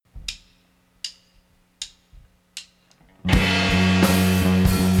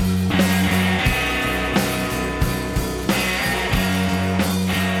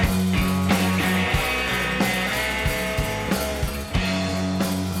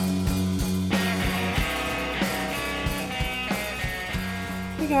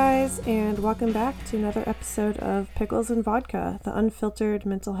guys, and welcome back to another episode of Pickles and Vodka, the unfiltered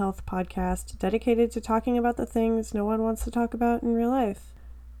mental health podcast dedicated to talking about the things no one wants to talk about in real life.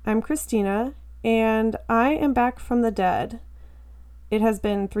 I'm Christina, and I am back from the dead. It has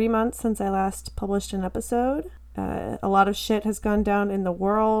been 3 months since I last published an episode. A lot of shit has gone down in the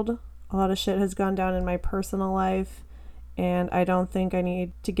world. A lot of shit has gone down in my personal life. And I don't think I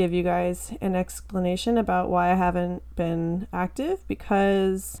need to give you guys an explanation about why I haven't been active,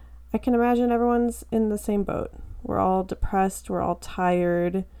 because I can imagine everyone's in the same boat. We're all depressed, we're all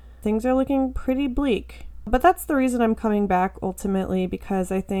tired. Things are looking pretty bleak. But that's the reason I'm coming back ultimately,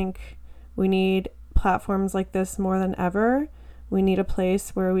 because I think we need platforms like this more than ever. We need a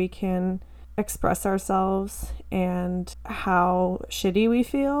place where we can express ourselves and how shitty we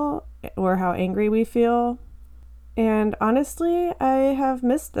feel or how angry we feel. And honestly, I have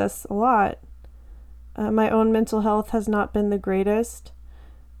missed this a lot. My own mental health has not been the greatest.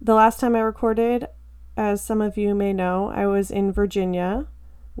 The last time I recorded, as some of you may know, I was in Virginia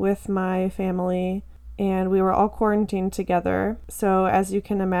with my family, and we were all quarantined together. So as you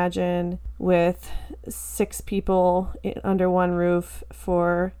can imagine, with 6 people under one roof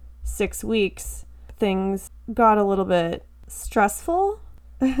for 6 weeks, things got a little bit stressful.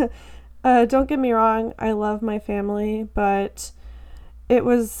 Don't get me wrong, I love my family, but it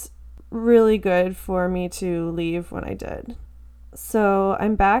was really good for me to leave when I did. So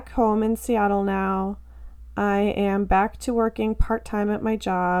I'm back home in Seattle now. I am back to working part-time at my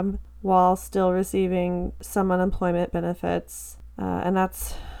job while still receiving some unemployment benefits. And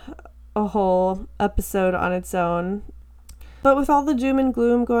that's a whole episode on its own. But with all the doom and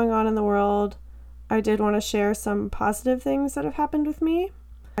gloom going on in the world, I did want to share some positive things that have happened with me.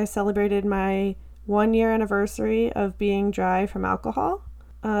 I celebrated my 1-year anniversary of being dry from alcohol.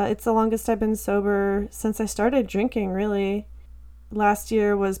 It's the longest I've been sober since I started drinking, really. Last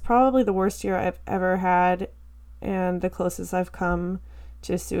year was probably the worst year I've ever had and the closest I've come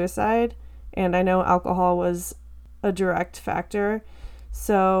to suicide. And I know alcohol was a direct factor.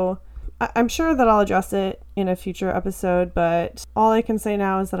 So I'm sure that I'll address it in a future episode, but all I can say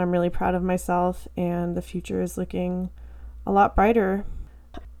now is that I'm really proud of myself and the future is looking a lot brighter.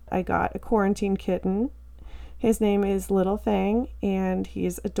 I got a quarantine kitten. His name is Little Fang, and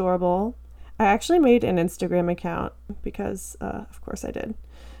he's adorable. I actually made an Instagram account because, of course I did.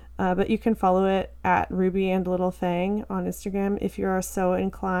 But you can follow it at Ruby and Little Fang on Instagram if you are so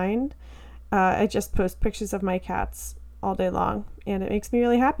inclined. I just post pictures of my cats all day long, and it makes me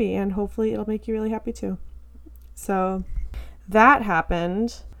really happy, and hopefully it'll make you really happy too. So that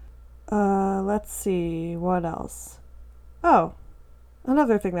happened. Let's see, what else? Oh,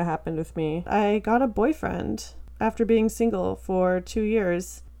 another thing that happened with me. I got a boyfriend after being single for 2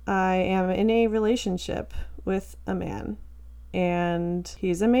 years. I am in a relationship with a man, and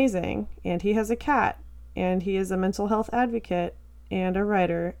he's amazing, and he has a cat, and he is a mental health advocate and a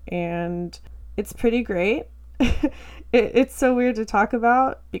writer, and it's pretty great. It's so weird to talk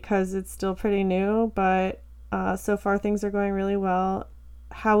about because it's still pretty new, but so far things are going really well.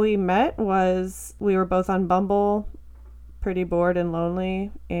 How we met was we were both on Bumble, pretty bored and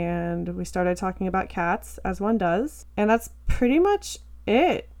lonely, and we started talking about cats, as one does, and that's pretty much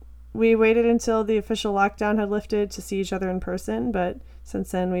it. We waited until the official lockdown had lifted to see each other in person, but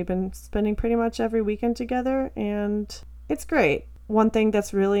since then we've been spending pretty much every weekend together, and it's great. One thing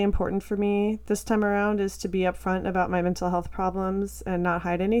that's really important for me this time around is to be upfront about my mental health problems and not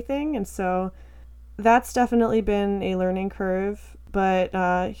hide anything, and so that's definitely been a learning curve, but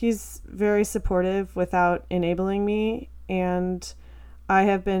he's very supportive without enabling me. And I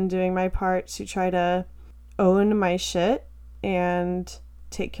have been doing my part to try to own my shit and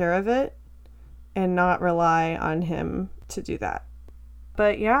take care of it and not rely on him to do that.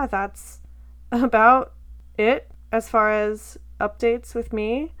 But yeah, that's about it as far as updates with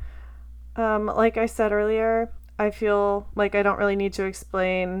me. Like I said earlier, I feel like I don't really need to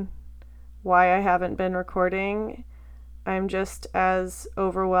explain why I haven't been recording. I'm just as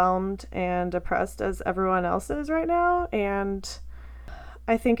overwhelmed and depressed as everyone else is right now, and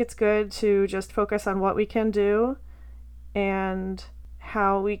I think it's good to just focus on what we can do and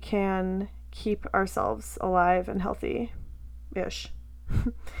how we can keep ourselves alive and healthy-ish.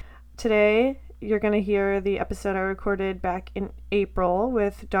 Today, you're going to hear the episode I recorded back in April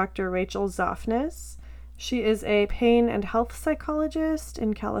with Dr. Rachel Zoffness. She is a pain and health psychologist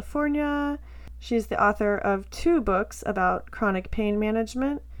in California. She's the author of 2 books about chronic pain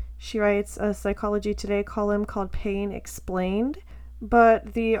management. She writes a Psychology Today column called Pain Explained.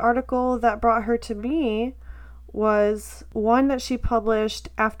 But the article that brought her to me was one that she published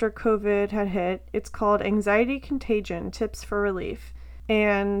after COVID had hit. It's called Anxiety Contagion: Tips for Relief.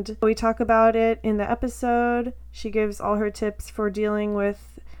 And we talk about it in the episode. She gives all her tips for dealing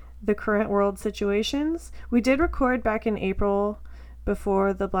with the current world situations. We did record back in April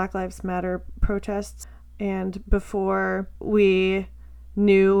before the Black Lives Matter protests and before we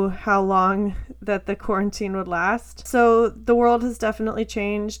knew how long that the quarantine would last. So the world has definitely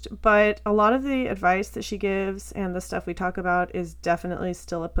changed, but a lot of the advice that she gives and the stuff we talk about is definitely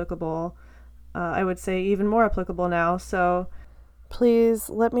still applicable. I would say even more applicable now. So please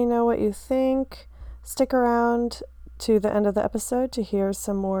let me know what you think. Stick around to the end of the episode to hear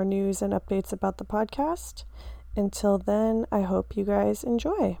some more news and updates about the podcast. Until then, I hope you guys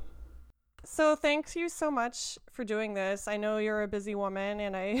enjoy. So thanks you so much for doing this. I know you're a busy woman,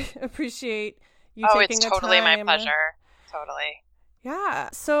 and I appreciate you taking the time. Oh, it's totally my pleasure. Totally. Yeah.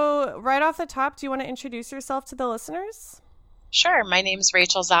 So right off the top, do you want to introduce yourself to the listeners? Sure. My name's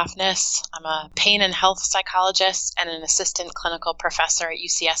Rachel Zafnis. I'm a pain and health psychologist and an assistant clinical professor at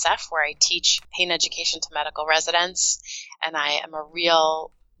UCSF, where I teach pain education to medical residents. And I am a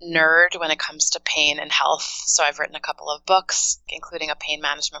real nerd when it comes to pain and health. So I've written a couple of books, including a pain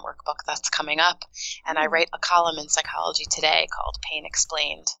management workbook that's coming up. And I write a column in Psychology Today called Pain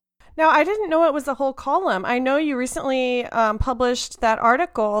Explained. Now, I didn't know it was a whole column. I know you recently published that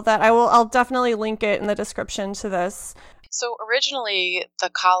article that I'll definitely link it in the description to this. So originally, the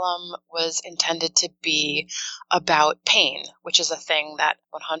column was intended to be about pain, which is a thing that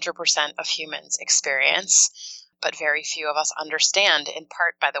 100% of humans experience, but very few of us understand, in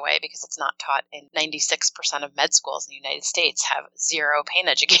part, by the way, because it's not taught in 96% of med schools in the United States have zero pain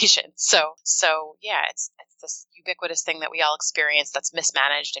education. So yeah, it's this ubiquitous thing that we all experience that's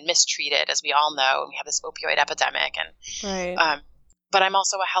mismanaged and mistreated, as we all know, and we have this opioid epidemic. And right. But I'm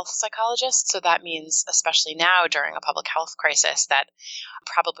also a health psychologist, so that means, especially now during a public health crisis, that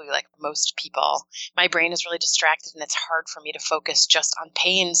probably like most people, my brain is really distracted and it's hard for me to focus just on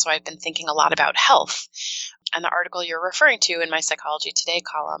pain. So I've been thinking a lot about health. And the article you're referring to in my Psychology Today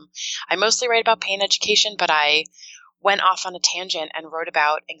column, I mostly write about pain education, but I went off on a tangent and wrote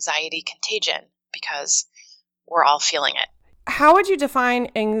about anxiety contagion because we're all feeling it. How would you define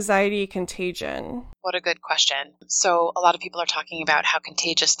anxiety contagion? What a good question. So a lot of people are talking about how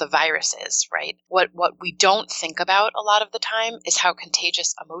contagious the virus is, right? What we don't think about a lot of the time is how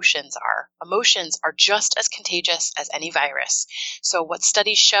contagious emotions are. Emotions are just as contagious as any virus. So what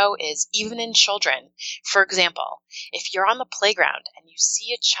studies show is even in children, for example, if you're on the playground and you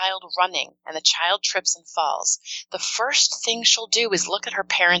see a child running and the child trips and falls, the first thing she'll do is look at her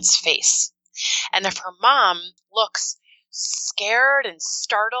parent's face. And if her mom looks scared and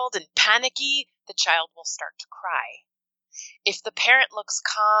startled and panicky, the child will start to cry. If the parent looks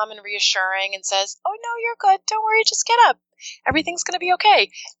calm and reassuring and says, "Oh, no, you're good. Don't worry. Just get up. Everything's going to be okay,"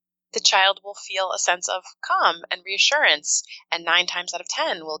 the child will feel a sense of calm and reassurance, and 9 times out of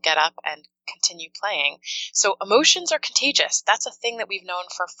 10 will get up and continue playing. So emotions are contagious. That's a thing that we've known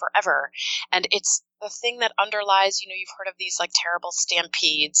for forever. And it's the thing that underlies, you've heard of these like terrible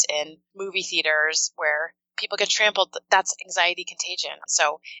stampedes in movie theaters where people get trampled. That's anxiety contagion.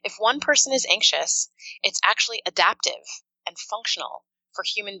 So if one person is anxious, it's actually adaptive and functional for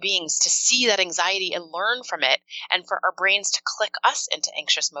human beings to see that anxiety and learn from it, and for our brains to click us into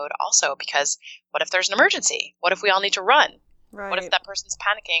anxious mode also, because what if there's an emergency? What if we all need to run? Right. What if that person's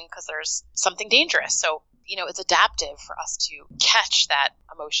panicking because there's something dangerous? So, it's adaptive for us to catch that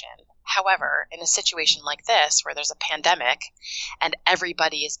emotion. However, in a situation like this, where there's a pandemic and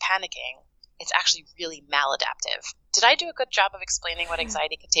everybody is panicking, it's actually really maladaptive. Did I do a good job of explaining what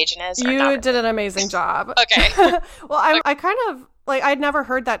anxiety contagion is? You did an amazing job. Okay. Well, I kind of, I'd never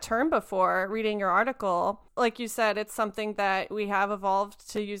heard that term before reading your article. Like you said, it's something that we have evolved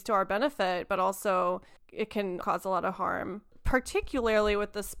to use to our benefit, but also it can cause a lot of harm, particularly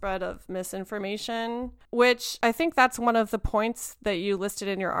with the spread of misinformation, which I think that's one of the points that you listed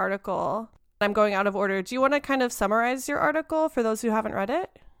in your article. I'm going out of order. Do you want to kind of summarize your article for those who haven't read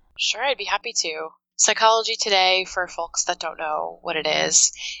it? Sure, I'd be happy to. Psychology Today, for folks that don't know what it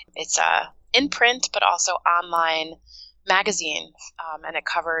is, it's in print but also online magazine, and it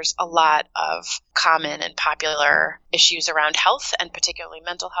covers a lot of common and popular issues around health, and particularly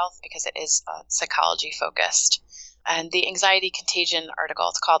mental health, because it is psychology focused. And the anxiety contagion article,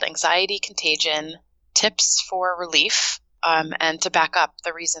 it's called Anxiety Contagion, Tips for Relief. And to back up,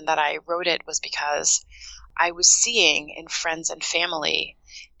 the reason that I wrote it was because I was seeing in friends and family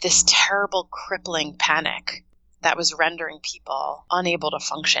this terrible crippling panic that was rendering people unable to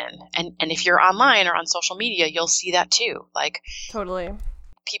function. And if you're online or on social media, you'll see that too. Like, totally.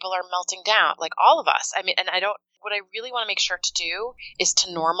 People are melting down, like all of us. I mean, and what I really want to make sure to do is to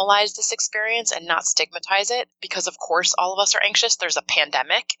normalize this experience and not stigmatize it, because of course all of us are anxious. There's a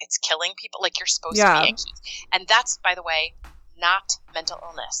pandemic. It's killing people. Like, you're supposed to be anxious. And that's, by the way, not mental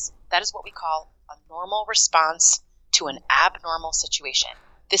illness. That is what we call a normal response to an abnormal situation.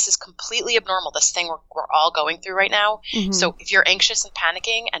 This is completely abnormal, this thing we're all going through right now. Mm-hmm. So if you're anxious and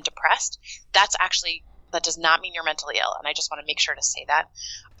panicking and depressed, that does not mean you're mentally ill. And I just want to make sure to say that.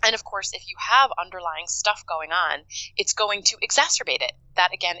 And of course, if you have underlying stuff going on, it's going to exacerbate it.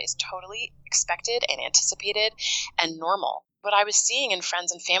 That, again, is totally expected and anticipated and normal. What I was seeing in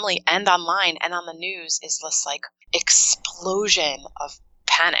friends and family and online and on the news is this like explosion of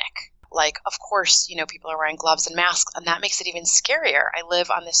panic. Like, of course, people are wearing gloves and masks, and that makes it even scarier. I live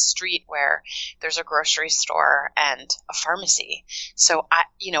on this street where there's a grocery store and a pharmacy. So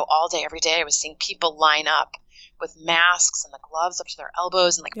all day, every day, I was seeing people line up with masks and the gloves up to their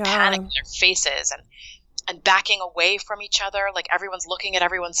elbows and panic in their faces and backing away from each other. Like, everyone's looking at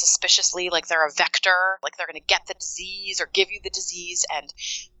everyone suspiciously, like they're a vector, like they're going to get the disease or give you the disease.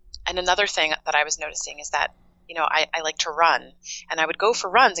 And another thing that I was noticing is that, I like to run, and I would go for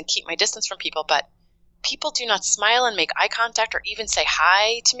runs and keep my distance from people, but people do not smile and make eye contact or even say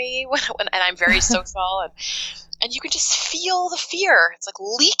hi to me when and I'm very social, and you can just feel the fear. It's like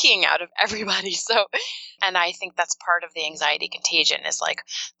leaking out of everybody. So, and I think that's part of the anxiety contagion, is like,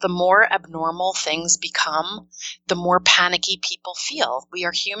 the more abnormal things become, the more panicky people feel. We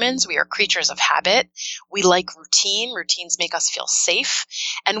are humans. We are creatures of habit. We like routine. Routines make us feel safe.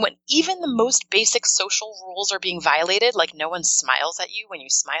 And when even the most basic social rules are being violated, like no one smiles at you when you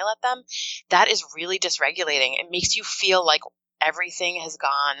smile at them, that is really dysregulating. It makes you feel like everything has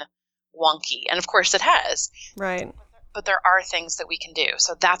gone wonky. And of course it has. Right. But there are things that we can do.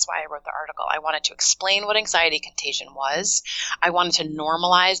 So that's why I wrote the article. I wanted to explain what anxiety contagion was. I wanted to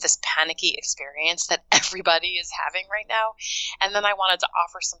normalize this panicky experience that everybody is having right now. And then I wanted to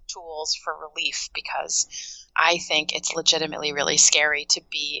offer some tools for relief, because I think it's legitimately really scary to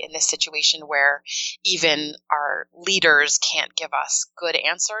be in this situation where even our leaders can't give us good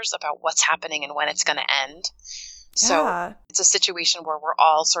answers about what's happening and when it's going to end. So it's a situation where we're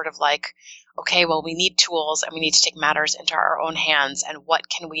all sort of like, okay, well, we need tools and we need to take matters into our own hands. And what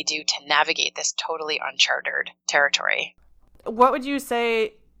can we do to navigate this totally uncharted territory? What would you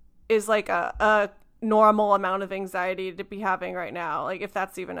say is like a normal amount of anxiety to be having right now? Like, if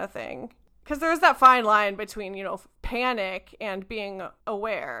that's even a thing? Because there's that fine line between, panic and being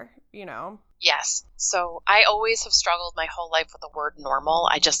aware, Yes. So I always have struggled my whole life with the word normal.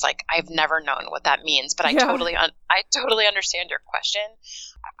 I've never known what that means, but I totally understand your question.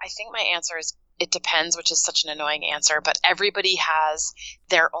 I think my answer is it depends, which is such an annoying answer, but everybody has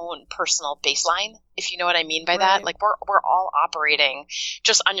their own personal baseline, if you know what I mean by that. Like, we're all operating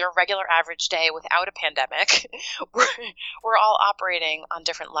just on your regular average day without a pandemic. We're all operating on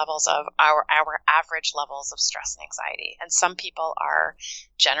different levels of our average levels of stress and anxiety. And some people are,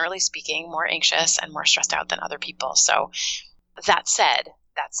 generally speaking, more anxious and more stressed out than other people. So that said,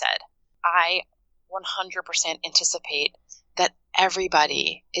 I 100% anticipate that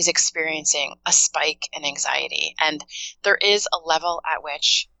everybody is experiencing a spike in anxiety. And there is a level at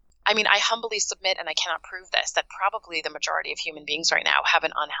which, I humbly submit, and I cannot prove this, that probably the majority of human beings right now have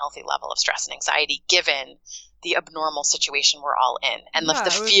an unhealthy level of stress and anxiety, given the abnormal situation we're all in. And the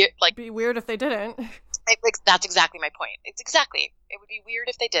fear, it'd be weird if they didn't. That's exactly my point. It would be weird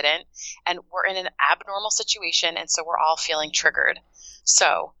if they didn't. And we're in an abnormal situation, and so we're all feeling triggered.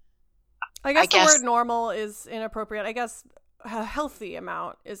 So I guess the word normal is inappropriate. I guess a healthy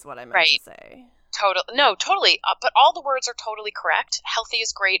amount is what I meant to say. Totally. But all the words are totally correct. Healthy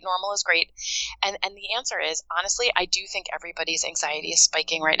is great. Normal is great. And the answer is, honestly, I do think everybody's anxiety is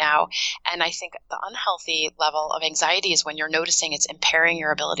spiking right now. And I think the unhealthy level of anxiety is when you're noticing it's impairing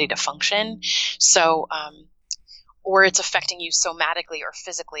your ability to function. So, or it's affecting you somatically or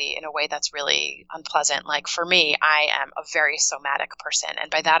physically in a way that's really unpleasant. Like, for me, I am a very somatic person. And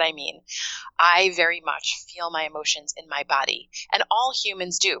by that, I mean, I very much feel my emotions in my body. And all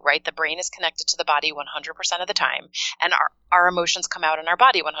humans do, right? The brain is connected to the body 100% of the time. And our emotions come out in our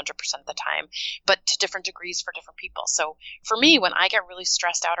body 100% of the time, but to different degrees for different people. So for me, when I get really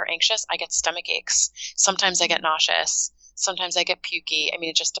stressed out or anxious, I get stomach aches. Sometimes I get nauseous. Sometimes I get pukey.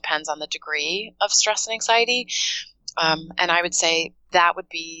 It just depends on the degree of stress and anxiety. And I would say that would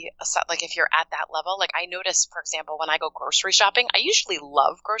be like, if you're at that level. Like, I notice, for example, when I go grocery shopping, I usually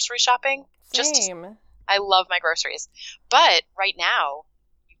love grocery shopping. Same. I love my groceries. But right now,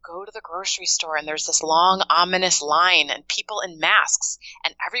 you go to the grocery store and there's this long, ominous line and people in masks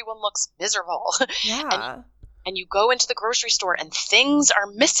and everyone looks miserable. Yeah. and you go into the grocery store and things are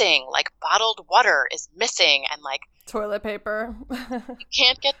missing, like bottled water is missing, and like toilet paper. you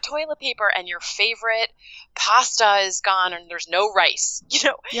can't get toilet paper, and your favorite pasta is gone, and there's no rice,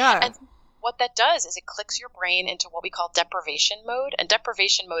 Yeah. And what that does is it clicks your brain into what we call deprivation mode. And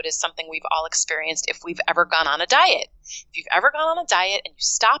deprivation mode is something we've all experienced if we've ever gone on a diet. If you've ever gone on a diet and you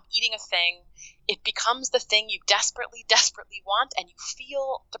stop eating a thing, it becomes the thing you desperately, desperately want, and you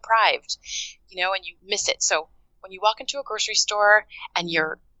feel deprived, and you miss it. So when you walk into a grocery store and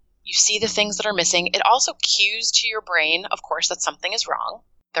you see the things that are missing, it also cues to your brain, of course, that something is wrong.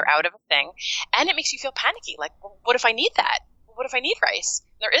 They're out of a thing. And it makes you feel panicky. Like, well, what if I need that? What if I need rice?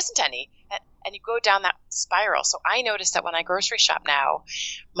 There isn't any. And you go down that spiral. So I notice that when I grocery shop now,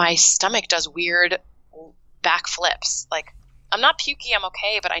 my stomach does weird backflips. Like, I'm not pukey, I'm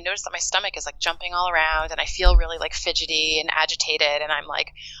okay, but I notice that my stomach is like jumping all around, and I feel really like fidgety and agitated, and I'm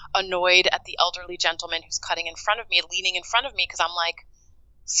like annoyed at the elderly gentleman who's cutting in front of me, leaning in front of me, because I'm like,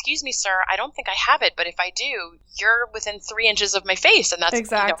 excuse me, sir, I don't think I have it, but if I do, you're within 3 inches of my face, and that's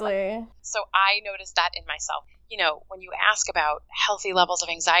exactly. So I noticed that in myself. When you ask about healthy levels of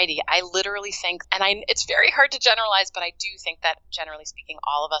anxiety, I literally think, and it's very hard to generalize, but I do think that generally speaking,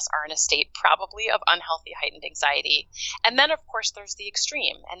 all of us are in a state probably of unhealthy heightened anxiety. And then, of course, there's the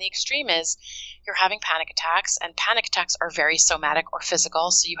extreme. And the extreme is you're having panic attacks, and panic attacks are very somatic or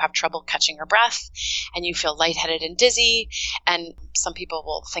physical. So you have trouble catching your breath, and you feel lightheaded and dizzy. And some people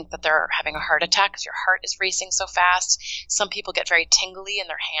will think that they're having a heart attack because your heart is racing so fast. Some people get very tingly in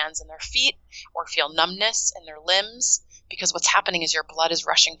their hands and their feet, or feel numbness in their limbs, because what's happening is your blood is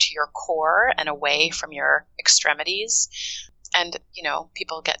rushing to your core and away from your extremities. And,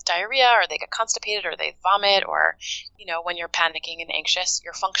 people get diarrhea, or they get constipated, or they vomit, or, when you're panicking and anxious,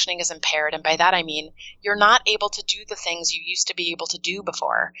 your functioning is impaired. And by that, I mean, you're not able to do the things you used to be able to do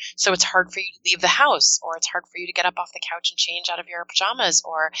before. So it's hard for you to leave the house, or it's hard for you to get up off the couch and change out of your pajamas,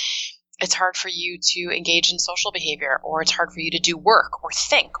 or it's hard for you to engage in social behavior, or it's hard for you to do work or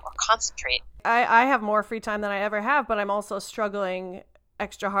think or concentrate. I have more free time than I ever have, but I'm also struggling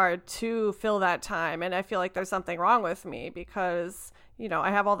extra hard to fill that time. And I feel like there's something wrong with me because,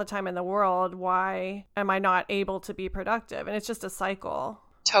 I have all the time in the world. Why am I not able to be productive? And it's just a cycle.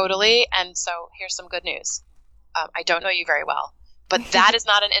 Totally. And so here's some good news. I don't know you very well, but that is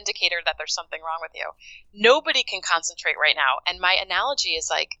not an indicator that there's something wrong with you. Nobody can concentrate right now. And my analogy is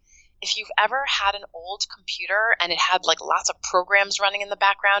like, if you've ever had an old computer and it had like lots of programs running in the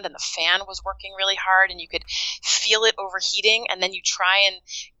background and the fan was working really hard and you could feel it overheating, and then you try and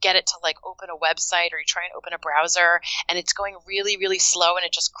get it to like open a website, or you try and open a browser and it's going really, really slow and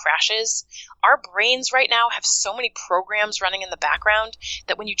it just crashes. Our brains right now have so many programs running in the background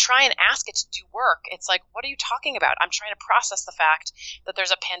that when you try and ask it to do work, it's like, what are you talking about? I'm trying to process the fact that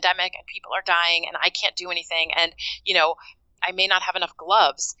there's a pandemic and people are dying and I can't do anything. And, I may not have enough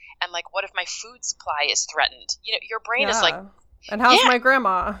gloves, and like, what if my food supply is threatened? Your brain is like, and how's my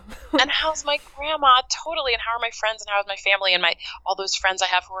grandma? And how's my grandma? Totally. And how are my friends, and how is my family, and all those friends I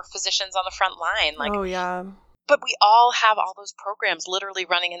have who are physicians on the front line? Like, oh yeah. But we all have all those programs literally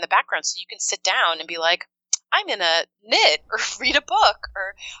running in the background, so you can sit down and be like, I'm gonna knit or read a book,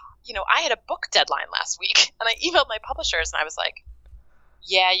 or I had a book deadline last week, and I emailed my publishers, and I was like,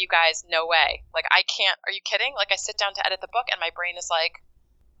 yeah, you guys, no way. Like, I can't. Are you kidding? Like, I sit down to edit the book and my brain is like,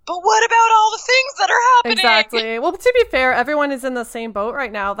 but what about all the things that are happening? Exactly. Well, to be fair, everyone is in the same boat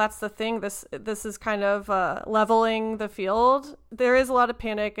right now. That's the thing. This is kind of leveling the field. There is a lot of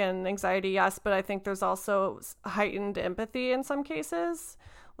panic and anxiety, yes, but I think there's also heightened empathy in some cases.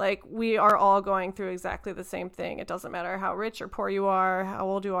 Like, we are all going through exactly the same thing. It doesn't matter how rich or poor you are, how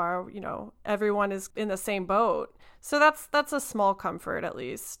old you are, everyone is in the same boat. So that's a small comfort, at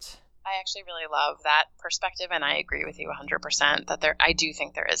least. I actually really love that perspective, and I agree with you 100% that I do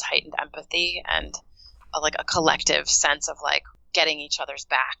think there is heightened empathy and a collective sense of like getting each other's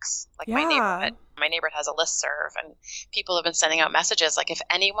backs. Like, yeah. My neighborhood has a listserv, and people have been sending out messages like, if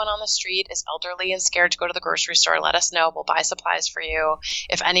anyone on the street is elderly and scared to go to the grocery store, let us know. We'll buy supplies for you.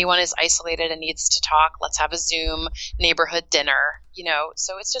 If anyone is isolated and needs to talk, let's have a Zoom neighborhood dinner.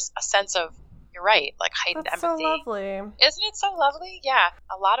 So it's just a sense of, you're right, like heightened That's empathy. So lovely. Isn't it so lovely? Yeah,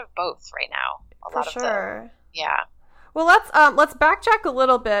 a lot of both right now. For sure. Yeah. Well, let's backtrack a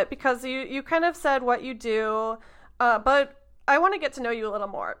little bit, because you kind of said what you do, but I want to get to know you a little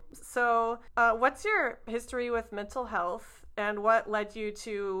more. So, what's your history with mental health, and what led you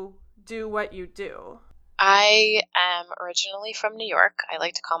to do what you do? I am originally from New York. I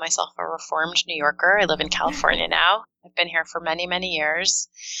like to call myself a reformed New Yorker. I live in California now. I've been here for many, many years.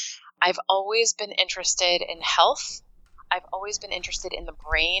 I've always been interested in health. I've always been interested in the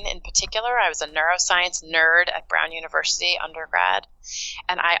brain in particular. I was a neuroscience nerd at Brown University undergrad.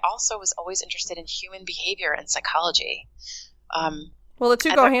 And I also was always interested in human behavior and psychology. Well, the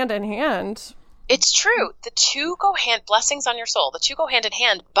two go hand in hand. It's true. The two go hand, blessings on your soul. The two go hand in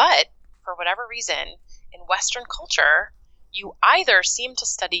hand. But for whatever reason, in Western culture, you either seem to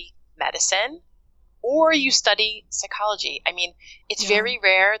study medicine or you study psychology. I mean, it's very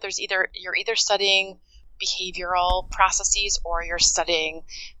rare. You're either studying behavioral processes or you're studying,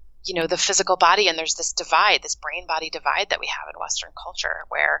 the physical body. And there's this divide, this brain body divide that we have in Western culture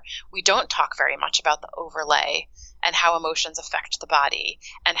where we don't talk very much about the overlay and how emotions affect the body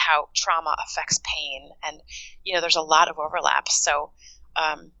and how trauma affects pain. And, there's a lot of overlap. So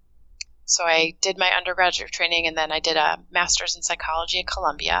I did my undergraduate training and then I did a master's in psychology at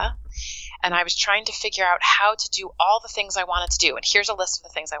Columbia. And I was trying to figure out how to do all the things I wanted to do. And here's a list of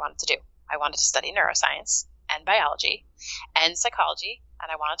the things I wanted to do. I wanted to study neuroscience and biology and psychology.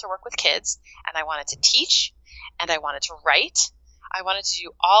 And I wanted to work with kids. And I wanted to teach. And I wanted to write. I wanted to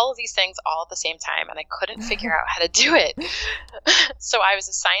do all of these things all at the same time. And I couldn't figure out how to do it. So I was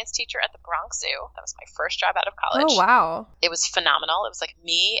a science teacher at the Bronx Zoo. That was my first job out of college. Oh, wow. It was phenomenal. It was like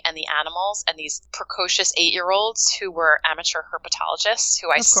me and the animals and these precocious 8-year-olds who were amateur herpetologists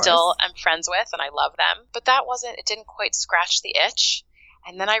who I still am friends with and I love them. But it didn't quite scratch the itch.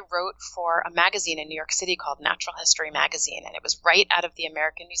 And then I wrote for a magazine in New York City called Natural History Magazine. And it was right out of the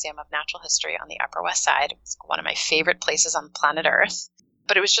American Museum of Natural History on the Upper West Side. It was one of my favorite places on planet Earth.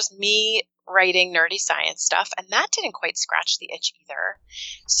 But it was just me writing nerdy science stuff. And that didn't quite scratch the itch either.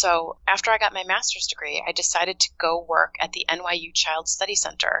 So after I got my master's degree, I decided to go work at the NYU Child Study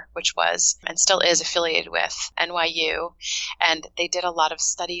Center, which was and still is affiliated with NYU. And they did a lot of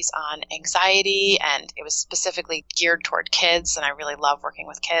studies on anxiety, and it was specifically geared toward kids. And I really love working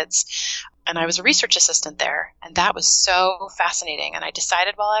with kids. And I was a research assistant there, and that was so fascinating. And I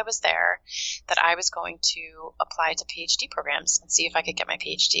decided while I was there that I was going to apply to PhD programs and see if I could get my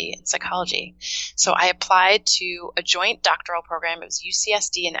PhD in psychology. So I applied to a joint doctoral program. It was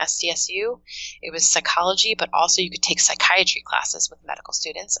UCSD and SDSU. It was psychology, but also you could take psychiatry classes with medical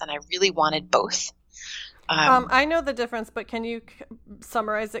students, and I really wanted both. I know the difference, but can you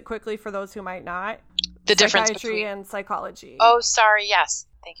summarize it quickly for those who might not? The difference between psychiatry and psychology. Oh, sorry. Yes.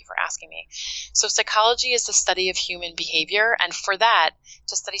 Thank you for asking me. So psychology is the study of human behavior. And for that,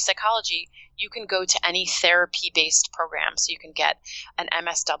 to study psychology, you can go to any therapy-based program. So you can get an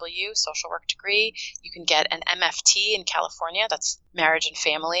MSW, social work degree. You can get an MFT in California. That's marriage and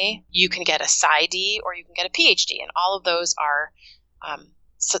family. You can get a PsyD or you can get a PhD. And all of those are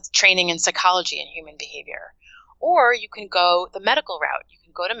training in psychology and human behavior. Or you can go the medical route. You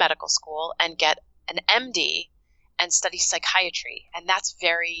can go to medical school and get an MD and study psychiatry. And that's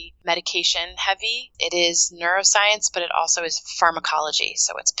very medication heavy. It is neuroscience, but it also is pharmacology.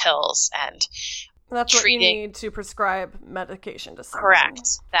 So it's pills and that's treating. What you need to prescribe medication to someone. Correct.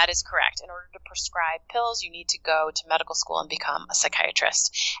 That is correct. In order to prescribe pills, you need to go to medical school and become a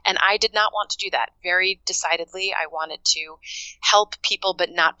psychiatrist. And I did not want to do that. Very decidedly, I wanted to help people, but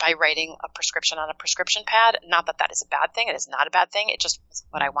not by writing a prescription on a prescription pad. Not that that is a bad thing. It is not a bad thing. It just was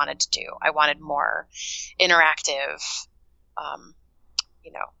what I wanted to do. I wanted more interactive,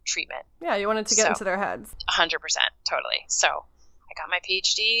 treatment. Yeah, you wanted to get into their heads. 100%. Totally. So I got my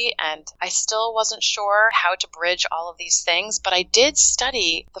PhD and I still wasn't sure how to bridge all of these things, but I did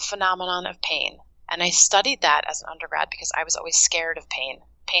study the phenomenon of pain. And I studied that as an undergrad because I was always scared of pain.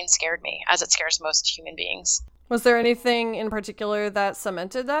 Pain scared me, as it scares most human beings. Was there anything in particular that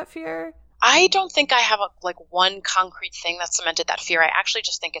cemented that fear? I don't think I have one concrete thing that cemented that fear. I actually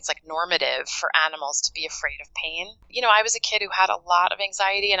just think it's normative for animals to be afraid of pain. I was a kid who had a lot of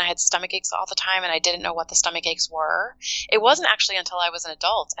anxiety and I had stomach aches all the time and I didn't know what the stomach aches were. It wasn't actually until I was an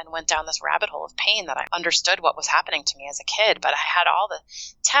adult and went down this rabbit hole of pain that I understood what was happening to me as a kid. But I had all the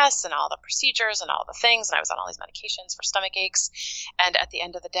tests and all the procedures and all the things, and I was on all these medications for stomach aches. And at the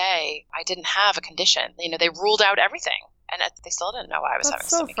end of the day, I didn't have a condition. They ruled out everything. And they still didn't know why I was having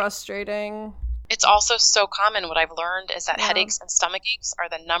stomach aches. That's so frustrating. It's also so common. What I've learned is that headaches and stomach aches are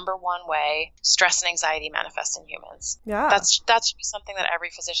the number one way stress and anxiety manifest in humans. Yeah. That should be something that every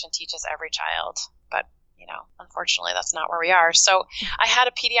physician teaches every child. But, unfortunately, that's not where we are. So I had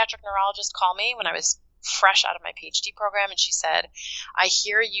a pediatric neurologist call me when I was fresh out of my PhD program, and she said, I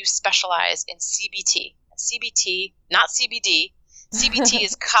hear you specialize in CBT. CBT, not CBD. CBT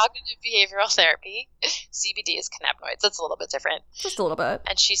is cognitive behavioral therapy. CBD is cannabinoids. That's a little bit different. Just a little bit.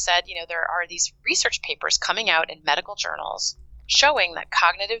 And she said, there are these research papers coming out in medical journals showing that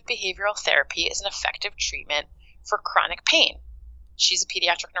cognitive behavioral therapy is an effective treatment for chronic pain. she's a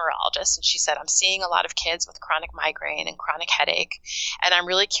pediatric neurologist, and she said, I'm seeing a lot of kids with chronic migraine and chronic headache, and I'm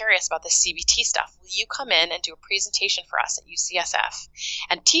really curious about this CBT stuff. Will you come in and do a presentation for us at UCSF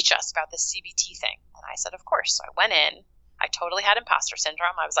and teach us about this CBT thing? And I said, of course. So I went in. I totally had imposter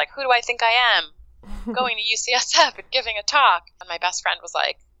syndrome. I was like, who do I think I am going to UCSF and giving a talk? And my best friend was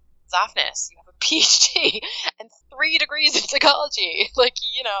like, Zafnis, you have a PhD and 3 degrees in psychology. Like,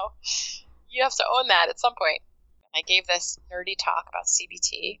 you have to own that at some point. I gave this nerdy talk about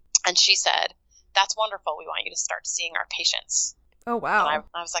CBT, and she said, that's wonderful. We want you to start seeing our patients. Oh, wow. And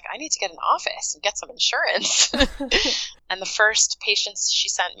I was like, I need to get an office and get some insurance. And the first patients she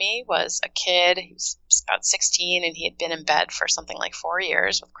sent me was a kid. He was about 16, and he had been in bed for something like 4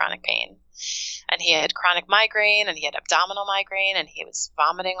 years with chronic pain. And he had chronic migraine, and he had abdominal migraine, and he was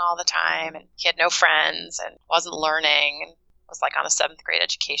vomiting all the time, and he had no friends and wasn't learning, and was like on a 7th grade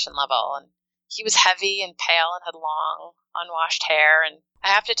education level. And he was heavy and pale and had long, unwashed hair. And I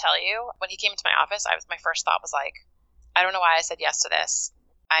have to tell you, when he came into my office, my first thought was like, I don't know why I said yes to this.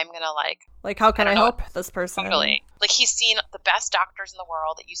 I'm going to like, how can I help this person? Totally. Like, he's seen the best doctors in the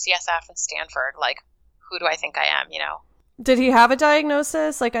world at UCSF and Stanford. Like, who do I think I am, Did he have a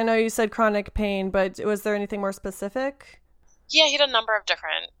diagnosis? Like, I know you said chronic pain, but was there anything more specific? Yeah, he had a number of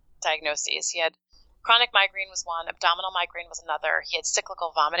different diagnoses. He had chronic migraine was one, abdominal migraine was another. He had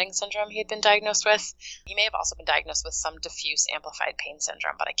cyclical vomiting syndrome he had been diagnosed with. He may have also been diagnosed with some diffuse amplified pain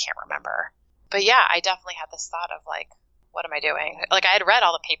syndrome, but I can't remember. But yeah, I definitely had this thought of like, what am I doing? Like, I had read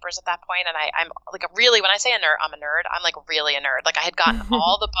all the papers at that point, and I'm like, really, when I say a nerd, I'm a nerd. I'm like really a nerd. Like, I had gotten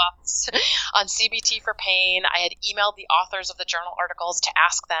all the books on CBT for pain. I had emailed the authors of the journal articles to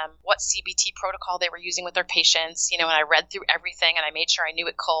ask them what CBT protocol they were using with their patients, and I read through everything, and I made sure I knew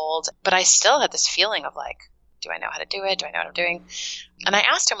it cold. But I still had this feeling of like, do I know how to do it? Do I know what I'm doing? And I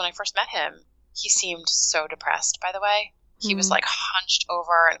asked him when I first met him. He seemed so depressed, by the way. He was like hunched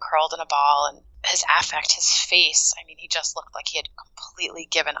over and curled in a ball, and his affect, his face, I mean, he just looked like he had completely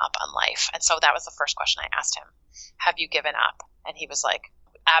given up on life. And so that was the first question I asked him. Have you given up? And he was like,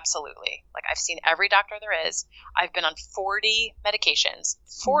 absolutely. Like, I've seen every doctor there is. I've been on 40 medications.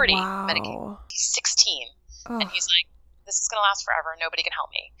 40 medications. He's 16. Oh. And he's like, this is going to last forever. Nobody can help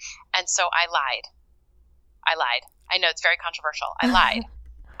me. And so I lied. I know it's very controversial. I lied.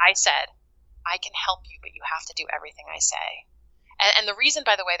 I said, I can help you, but you have to do everything I say. And the reason,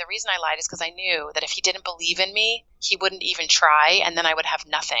 by the way, I lied is because I knew that if he didn't believe in me, he wouldn't even try, and then I would have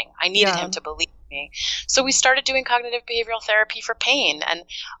nothing. I needed him to believe in me. So we started doing cognitive behavioral therapy for pain, and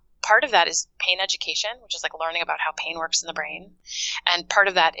part of that is pain education, which is like learning about how pain works in the brain. And part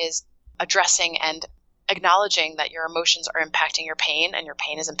of that is addressing and acknowledging that your emotions are impacting your pain, and your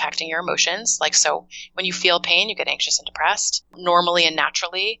pain is impacting your emotions. Like, so when you feel pain, you get anxious and depressed normally and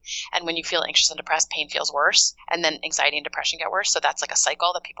naturally. And when you feel anxious and depressed, pain feels worse. And then anxiety and depression get worse. So that's like a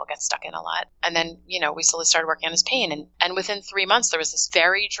cycle that people get stuck in a lot. And then, we slowly started working on his pain. And within 3 months, there was this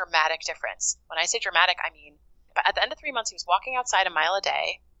very dramatic difference. When I say dramatic, I mean, at the end of 3 months, he was walking outside a mile a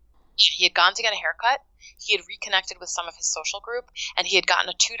day. He had gone to get a haircut. He had reconnected with some of his social group, and he had gotten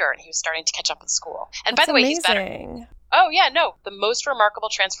a tutor, and he was starting to catch up with school. And That's by the way, amazing. He's better. Oh, yeah, no. The most remarkable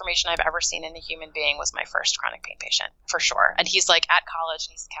transformation I've ever seen in a human being was my first chronic pain patient, for sure. And he's like at college,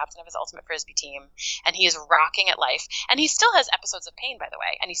 and he's the captain of his ultimate frisbee team, and he is rocking at life. And he still has episodes of pain, by the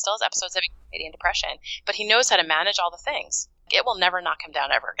way, and he still has episodes of anxiety and depression, but he knows how to manage all the things. It will never knock him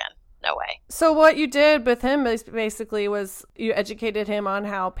down ever again. No way. So what you did with him basically was you educated him on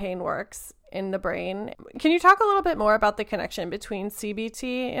how pain works in the brain. Can you talk a little bit more about the connection between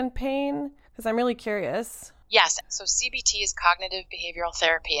CBT and pain? Because I'm really curious. Yes. So CBT is cognitive behavioral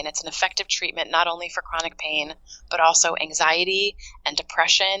therapy, and it's an effective treatment not only for chronic pain, but also anxiety and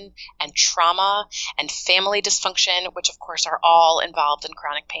depression and trauma and family dysfunction, which of course are all involved in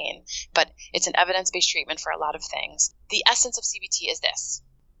chronic pain. But it's an evidence-based treatment for a lot of things. The essence of CBT is this.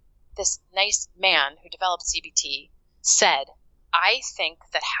 This nice man who developed CBT said, I think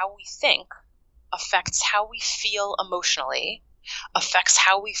that how we think affects how we feel emotionally, affects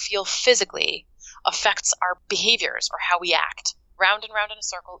how we feel physically, affects our behaviors or how we act, round and round in a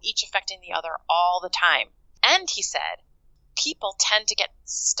circle, each affecting the other all the time. And he said, people tend to get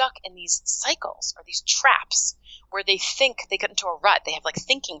stuck in these cycles or these traps where they think they get into a rut. They have like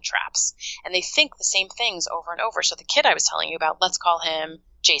thinking traps, and they think the same things over and over. So the kid I was telling you about, let's call him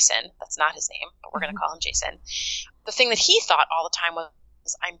Jason. That's not his name, but we're going to call him Jason. The thing that he thought all the time was,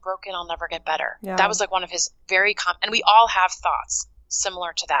 I'm broken, I'll never get better. Yeah. That was like one of his very and we all have thoughts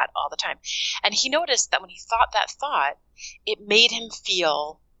similar to that all the time. And he noticed that when he thought that thought, it made him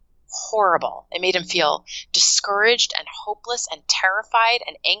feel horrible. It made him feel discouraged and hopeless and terrified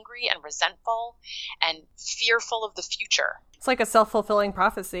and angry and resentful and fearful of the future. It's like a self-fulfilling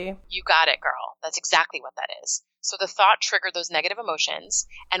prophecy. You got it, girl. That's exactly what that is. So the thought triggered those negative emotions.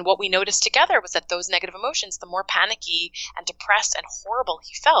 And what we noticed together was that those negative emotions, the more panicky and depressed and horrible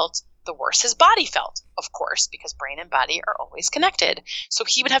he felt, the worse his body felt, of course, because brain and body are always connected. So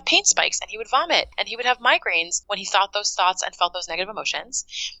he would have pain spikes and he would vomit and he would have migraines when he thought those thoughts and felt those negative emotions.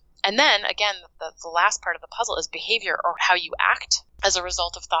 And then, again, the last part of the puzzle is behavior, or how you act as a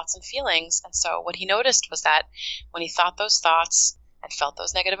result of thoughts and feelings. And so what he noticed was that when he thought those thoughts and felt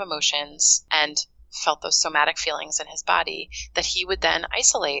those negative emotions and felt those somatic feelings in his body, that he would then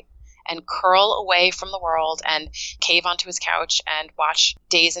isolate and curl away from the world and cave onto his couch and watch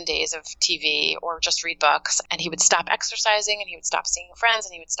days and days of TV or just read books. And he would stop exercising and he would stop seeing friends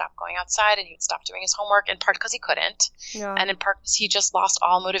and he would stop going outside and he would stop doing his homework, in part because he couldn't. Yeah. And in part because he just lost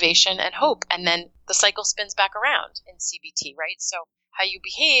all motivation and hope. And then the cycle spins back around in CBT, right? So how you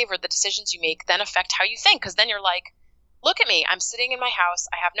behave or the decisions you make then affect how you think, because then you're like, look at me. I'm sitting in my house.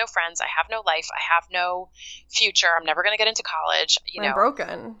 I have no friends. I have no life. I have no future. I'm never going to get into college. I'm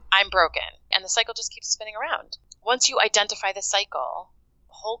broken. I'm broken. And the cycle just keeps spinning around. Once you identify the cycle,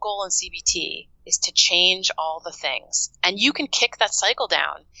 the whole goal in CBT is to change all the things. And you can kick that cycle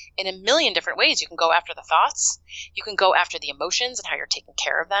down in a million different ways. You can go after the thoughts. You can go after the emotions and how you're taking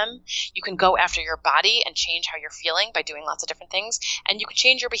care of them. You can go after your body and change how you're feeling by doing lots of different things. And you can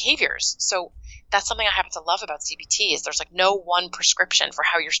change your behaviors. So that's something I happen to love about CBT is there's like no one prescription for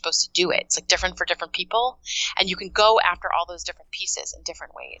how you're supposed to do it. It's like different for different people. And you can go after all those different pieces in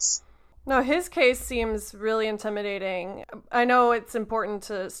different ways. No, his case seems really intimidating. I know it's important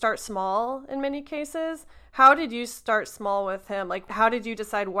to start small in many cases. How did you start small with him? Like, how did you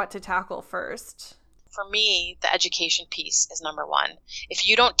decide what to tackle first? For me, the education piece is number one. If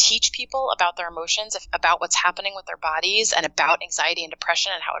you don't teach people about their emotions, about what's happening with their bodies and about anxiety and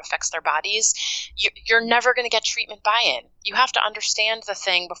depression and how it affects their bodies, you're never going to get treatment buy-in. You have to understand the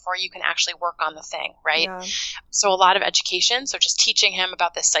thing before you can actually work on the thing, right? Yeah. So a lot of education, so just teaching him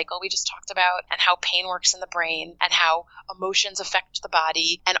about this cycle we just talked about and how pain works in the brain and how emotions affect the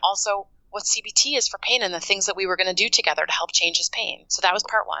body, and also what CBT is for pain and the things that we were going to do together to help change his pain. So that was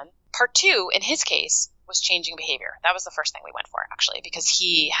part one. Part two, in his case, was changing behavior. That was the first thing we went for, actually, because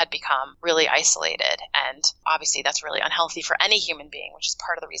he had become really isolated. And obviously that's really unhealthy for any human being, which is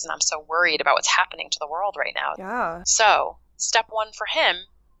part of the reason I'm so worried about what's happening to the world right now. Yeah. So step one for him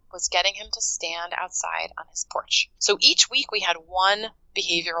was getting him to stand outside on his porch. So each week we had one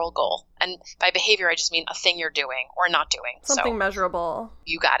behavioral goal. And by behavior, I just mean a thing you're doing or not doing. Something measurable.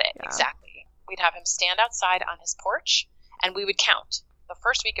 You got it. Yeah. Exactly. We'd have him stand outside on his porch and we would count. The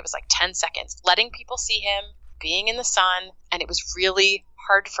first week it was like 10 seconds, letting people see him, being in the sun, and it was really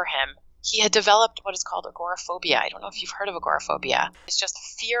hard for him. He had developed what is called agoraphobia. I don't know if you've heard of agoraphobia. It's just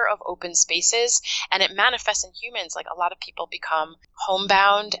fear of open spaces, and it manifests in humans. Like a lot of people become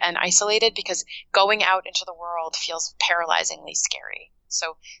homebound and isolated because going out into the world feels paralyzingly scary.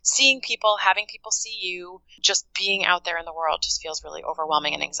 So seeing people, having people see you, just being out there in the world just feels really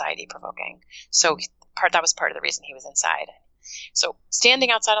overwhelming and anxiety provoking. So that was part of the reason he was inside. So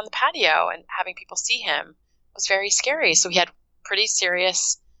standing outside on the patio and having people see him was very scary. So he had pretty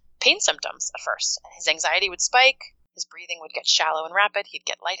serious pain symptoms at first. His anxiety would spike. His breathing would get shallow and rapid. He'd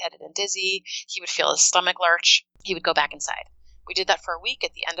get lightheaded and dizzy. He would feel his stomach lurch. He would go back inside. We did that for a week.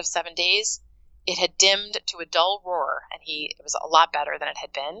 At the end of 7 days, it had dimmed to a dull roar, and it was a lot better than it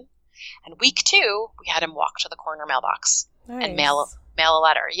had been. And week 2, we had him walk to the corner mailbox and mail a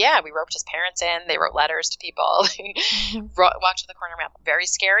letter. Yeah, we roped his parents in. They wrote letters to people. Walked to the corner mail. Very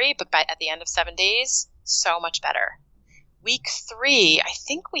scary, but at the end of 7 days, so much better. Week 3, I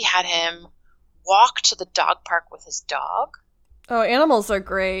think we had him walk to the dog park with his dog. Oh, animals are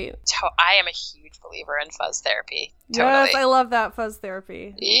great. I am a huge believer in fuzz therapy. Totally. Yes, I love that fuzz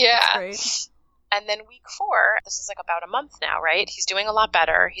therapy. Yeah. That's great. And then week 4, this is like about a month now, right? He's doing a lot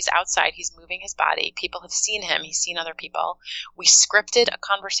better. He's outside. He's moving his body. People have seen him. He's seen other people. We scripted a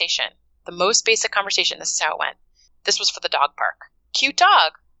conversation, the most basic conversation. This is how it went. This was for the dog park. Cute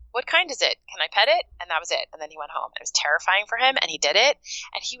dog. What kind is it? Can I pet it? And that was it. And then he went home. It was terrifying for him, and he did it.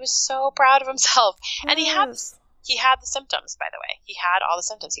 And he was so proud of himself. Yes. And he had the symptoms, by the way. He had all the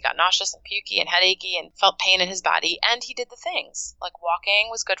symptoms. He got nauseous and pukey and headachy and felt pain in his body. And he did the things. Like walking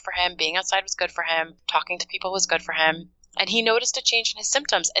was good for him. Being outside was good for him. Talking to people was good for him. And he noticed a change in his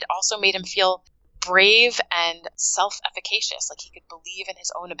symptoms. It also made him feel brave and self-efficacious. Like, he could believe in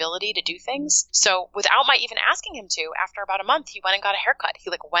his own ability to do things. So without my even asking him to, after about a month, he went and got a haircut. He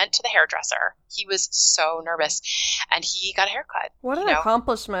went to the hairdresser. He was so nervous, and he got a haircut. What an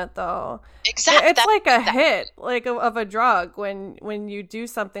accomplishment, though. Exactly. It's like a hit, like of a drug when you do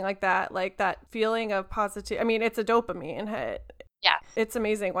something like that feeling of positive. I mean, it's a dopamine hit. Yeah. It's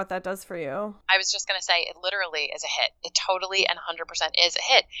amazing what that does for you. I was just going to say, it literally is a hit. It totally and 100% is a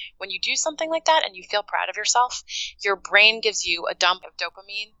hit. When you do something like that and you feel proud of yourself, your brain gives you a dump of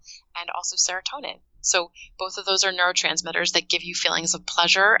dopamine and also serotonin. So both of those are neurotransmitters that give you feelings of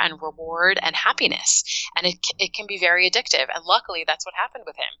pleasure and reward and happiness. And it can be very addictive. And luckily, that's what happened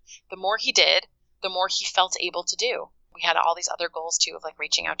with him. The more he did, the more he felt able to do. We had all these other goals too, of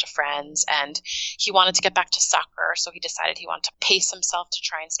reaching out to friends, and he wanted to get back to soccer. So he decided he wanted to pace himself to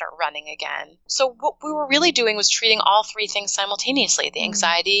try and start running again. So what we were really doing was treating all three things simultaneously, the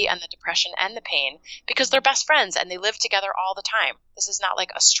anxiety and the depression and the pain, because they're best friends and they live together all the time. This is not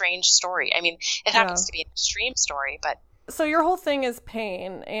like a strange story. I mean, it happens to be an extreme story, but. So your whole thing is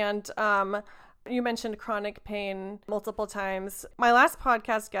pain, and you mentioned chronic pain multiple times. My last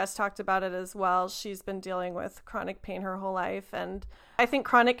podcast guest talked about it as well. She's been dealing with chronic pain her whole life. And I think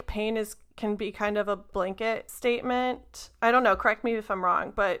chronic pain can be kind of a blanket statement. I don't know, correct me if I'm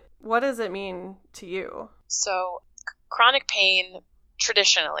wrong, but what does it mean to you? So chronic pain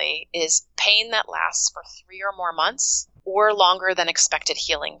traditionally is pain that lasts for 3 or more months or longer than expected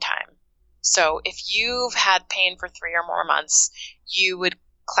healing time. So if you've had pain for 3 or more months, you would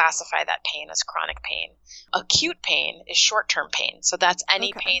classify that pain as chronic pain. Acute pain is short-term pain. So that's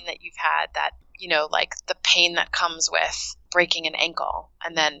any pain that you've had that, like the pain that comes with breaking an ankle,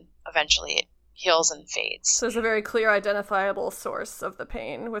 and then eventually it heals and fades. So there's a very clear identifiable source of the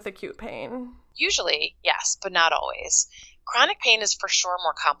pain with acute pain. Usually, yes, but not always. Chronic pain is for sure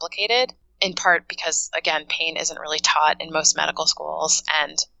more complicated, in part because, again, pain isn't really taught in most medical schools,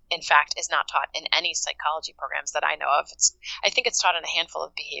 and in fact, is not taught in any psychology programs that I know of. I think it's taught in a handful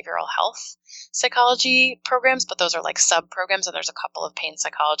of behavioral health psychology programs, but those are like sub-programs, and there's a couple of pain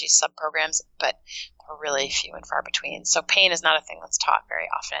psychology sub-programs, but they're really few and far between. So pain is not a thing that's taught very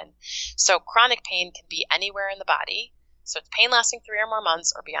often. So chronic pain can be anywhere in the body. So it's pain lasting 3 or more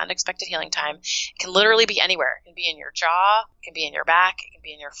months or beyond expected healing time. It can literally be anywhere. It can be in your jaw, it can be in your back, it can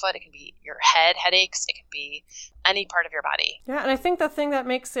be in your foot, it can be your head, headaches, it can be any part of your body. Yeah, and I think the thing that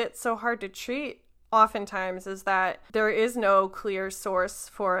makes it so hard to treat oftentimes is that there is no clear source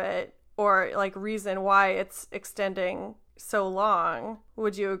for it or reason why it's extending so long.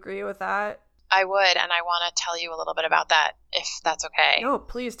 Would you agree with that? I would, and I want to tell you a little bit about that, if that's okay. Oh,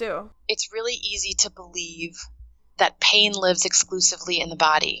 please do. It's really easy to believe that pain lives exclusively in the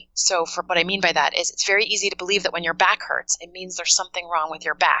body. So for what I mean by that is it's very easy to believe that when your back hurts, it means there's something wrong with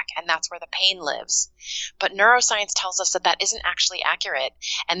your back, and that's where the pain lives. But neuroscience tells us that that isn't actually accurate,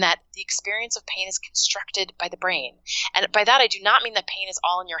 and that the experience of pain is constructed by the brain. And by that, I do not mean that pain is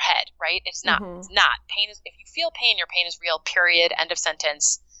all in your head, right? It's not. It's not. Pain is, if you feel pain, your pain is real, period, end of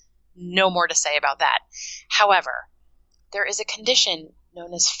sentence. No more to say about that. However, there is a condition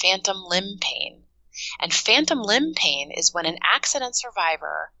known as phantom limb pain. And phantom limb pain is when an accident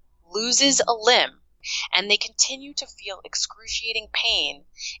survivor loses a limb and they continue to feel excruciating pain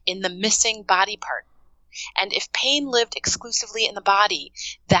in the missing body part. And if pain lived exclusively in the body,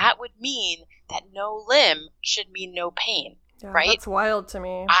 that would mean that no limb should mean no pain. Yeah, right? That's wild to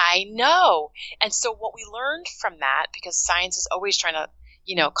me. I know. And so what we learned from that, because science is always trying to,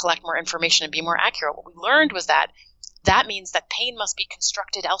 collect more information and be more accurate, what we learned was that means that pain must be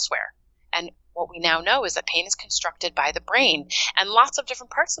constructed elsewhere. And what we now know is that pain is constructed by the brain and lots of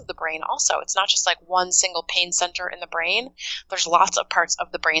different parts of the brain also. It's not just like one single pain center in the brain. There's lots of parts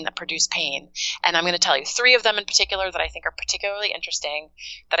of the brain that produce pain. And I'm going to tell you 3 of them in particular that I think are particularly interesting,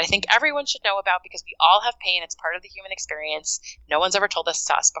 that I think everyone should know about because we all have pain. It's part of the human experience. No one's ever told this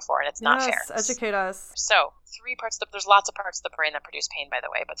to us before, and it's not fair. Educate us. So 3 parts, there's lots of parts of the brain that produce pain, by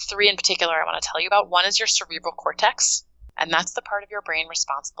the way, but 3 in particular I want to tell you about. One is your cerebral cortex, and that's the part of your brain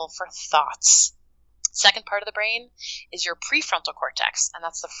responsible for thoughts. Second part of the brain is your prefrontal cortex, and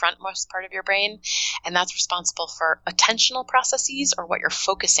that's the frontmost part of your brain, and that's responsible for attentional processes or what you're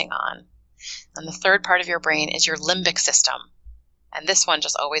focusing on. And the third part of your brain is your limbic system, and this one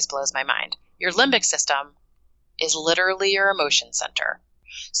just always blows my mind. Your limbic system is literally your emotion center.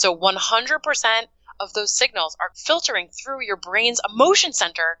 So 100% of those signals are filtering through your brain's emotion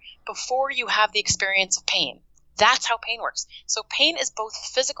center before you have the experience of pain. That's how pain works. So pain is both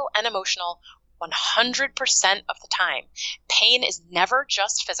physical and emotional 100% of the time. Pain is never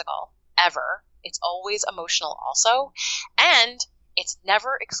just physical, ever. It's always emotional also. And it's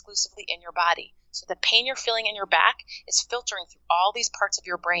never exclusively in your body. So the pain you're feeling in your back is filtering through all these parts of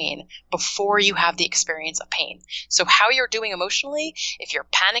your brain before you have the experience of pain. So how you're doing emotionally, if you're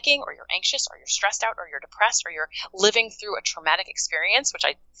panicking or you're anxious or you're stressed out or you're depressed or you're living through a traumatic experience, which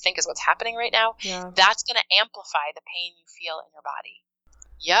I think is what's happening right now, that's going to amplify the pain you feel in your body.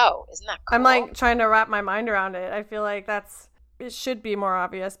 Yo, isn't that cool? I'm like trying to wrap my mind around it. I feel like it should be more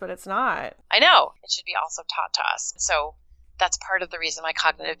obvious, but it's not. I know. It should be also taught to us. So that's part of the reason why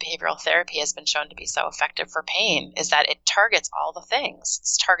cognitive behavioral therapy has been shown to be so effective for pain, is that it targets all the things.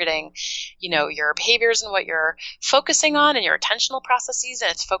 It's targeting, your behaviors and what you're focusing on and your attentional processes,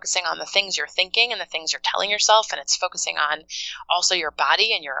 and it's focusing on the things you're thinking and the things you're telling yourself, and it's focusing on also your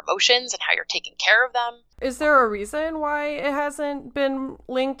body and your emotions and how you're taking care of them. Is there a reason why it hasn't been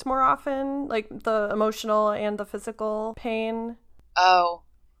linked more often, like the emotional and the physical pain? Oh,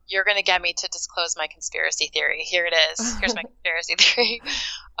 you're going to get me to disclose my conspiracy theory. Here it is. Here's my conspiracy theory.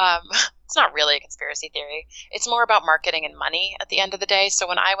 It's not really a conspiracy theory. It's more about marketing and money at the end of the day. So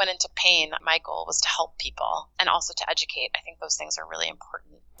when I went into pain, my goal was to help people and also to educate. I think those things are really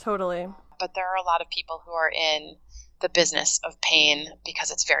important. Totally. But there are a lot of people who are in the business of pain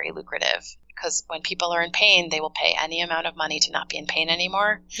because it's very lucrative. Because when people are in pain, they will pay any amount of money to not be in pain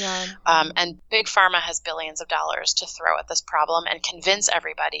anymore. Yeah. And Big Pharma has billions of dollars to throw at this problem and convince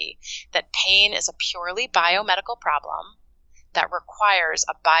everybody that pain is a purely biomedical problem that requires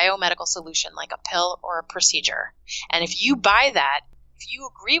a biomedical solution like a pill or a procedure. And if you buy that, if you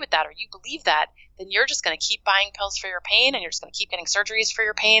agree with that or you believe that, then you're just going to keep buying pills for your pain and you're just going to keep getting surgeries for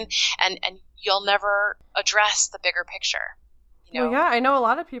your pain, and you'll never address the bigger picture. Well, yeah, I know a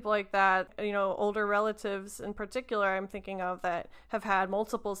lot of people like that, older relatives in particular I'm thinking of that have had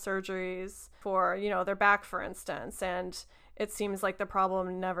multiple surgeries for, their back, for instance, and it seems like the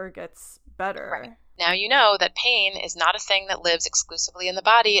problem never gets better. Right. Now you know that pain is not a thing that lives exclusively in the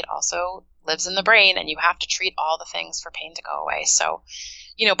body. It also lives in the brain, and you have to treat all the things for pain to go away. So,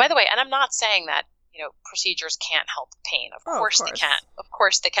 by the way, and I'm not saying that procedures can't help pain. Of course they can. Of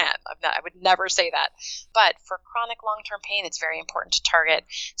course they can. I would never say that. But for chronic long-term pain, it's very important to target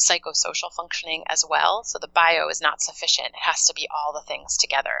psychosocial functioning as well. So the bio is not sufficient. It has to be all the things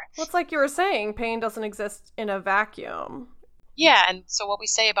together. Well, it's like you were saying, pain doesn't exist in a vacuum. Yeah, and so what we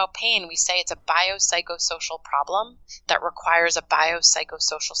say about pain, we say it's a biopsychosocial problem that requires a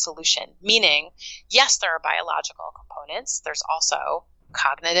biopsychosocial solution. Meaning, yes, there are biological components. There's also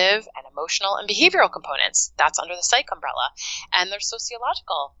cognitive and emotional and behavioral components. That's under the psych umbrella. And there's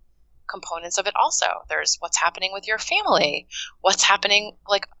sociological components of it also. There's what's happening with your family, what's happening,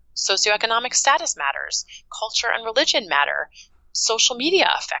 like socioeconomic status matters, culture and religion matter, social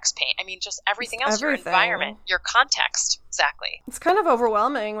media affects pain. I mean, just everything else, your environment, your context. Exactly. It's kind of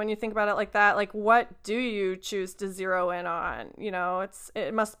overwhelming when you think about it like that. Like, what do you choose to zero in on?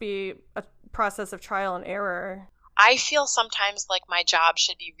 It must be a process of trial and error. I feel sometimes like my job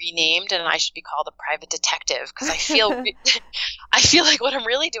should be renamed and I should be called a private detective, because I feel like what I'm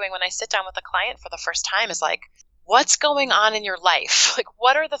really doing when I sit down with a client for the first time is like, what's going on in your life? Like,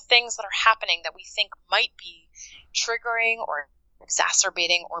 what are the things that are happening that we think might be triggering or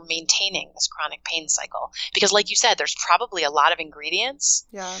exacerbating or maintaining this chronic pain cycle? Because like you said, there's probably a lot of ingredients.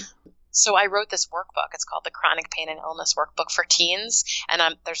 Yeah. So I wrote this workbook. It's called the Chronic Pain and Illness Workbook for Teens. And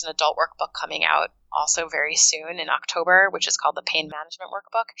there's an adult workbook coming out also very soon in October, which is called the Pain Management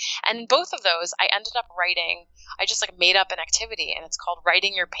Workbook. And in both of those, I ended up I just made up an activity, and it's called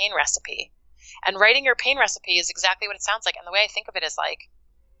Writing Your Pain Recipe. And writing your pain recipe is exactly what it sounds like. And the way I think of it is like,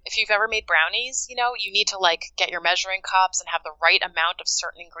 if you've ever made brownies, you need to get your measuring cups and have the right amount of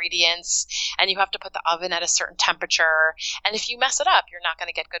certain ingredients, and you have to put the oven at a certain temperature. And if you mess it up, you're not going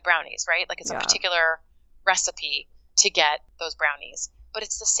to get good brownies, right? Like, it's a particular recipe to get those brownies. But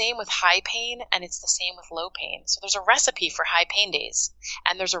it's the same with high pain, and it's the same with low pain. So there's a recipe for high pain days,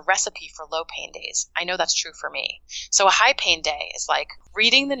 and there's a recipe for low pain days. I know that's true for me. So a high pain day is like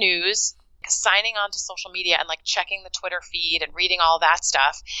reading the news, signing on to social media and checking the Twitter feed and reading all that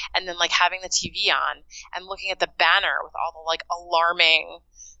stuff, and then having the TV on and looking at the banner with all the alarming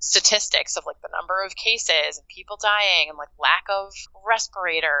statistics of the number of cases and people dying and lack of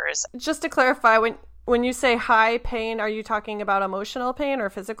respirators. Just to clarify, when you say high pain, are you talking about emotional pain or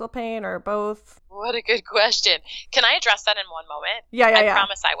physical pain or both? What a good question. Can I address that in one moment? Yeah. I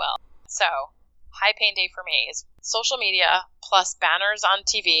promise I will. So, high pain day for me is social media plus banners on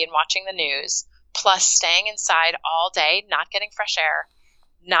TV and watching the news, plus staying inside all day, not getting fresh air,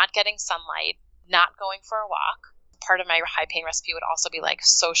 not getting sunlight, not going for a walk. Part of my high pain recipe would also be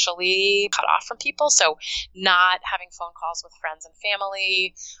socially cut off from people. So not having phone calls with friends and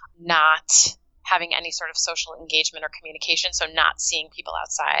family, not having any sort of social engagement or communication. So not seeing people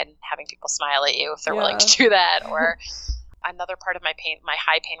outside and having people smile at you if they're willing to do that. Or another part of my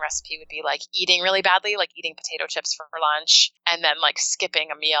high pain recipe would be like eating really badly, like eating potato chips for lunch and then like skipping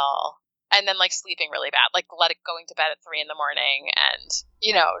a meal and then like sleeping really bad, like going to bed at 3 a.m. and,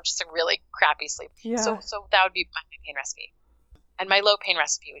 just a really crappy sleep. Yeah. So that would be my high pain recipe. And my low pain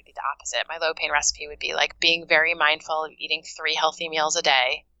recipe would be the opposite. My low pain recipe would be like being very mindful of eating 3 healthy meals a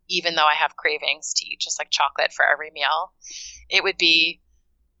day, even though I have cravings to eat just like chocolate for every meal. It would be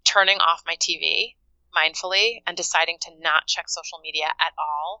turning off my TV mindfully and deciding to not check social media at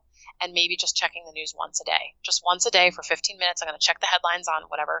all, and maybe just checking the news once a day. Just once a day for 15 minutes. I'm going to check the headlines on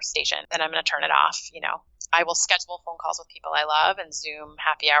whatever station, then I'm going to turn it off. I will schedule phone calls with people I love and Zoom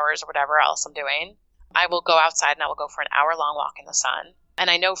happy hours or whatever else I'm doing. I will go outside and I will go for an hour-long walk in the sun. And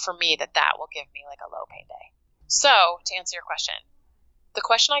I know for me that will give me like a low pain day. So to answer your question, the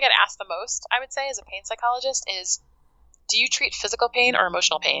question I get asked the most, I would say, as a pain psychologist is, do you treat physical pain or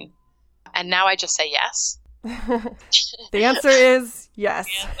emotional pain? And now I just say yes. The answer is yes.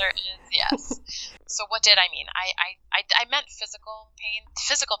 The answer is yes. So what did I mean? I meant physical pain.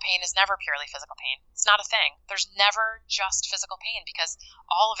 Physical pain is never purely physical pain. It's not a thing. There's never just physical pain because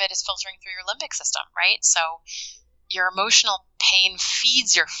all of it is filtering through your limbic system, right? So your emotional pain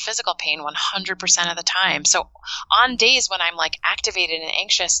feeds your physical pain 100% of the time. So on days when I'm like activated and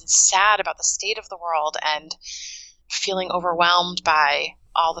anxious and sad about the state of the world and feeling overwhelmed by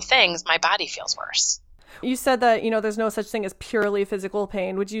all the things, my body feels worse. You said that, there's no such thing as purely physical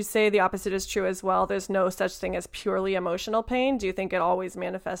pain. Would you say the opposite is true as well? There's no such thing as purely emotional pain? Do you think it always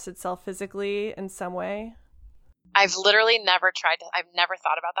manifests itself physically in some way? I've literally never I've never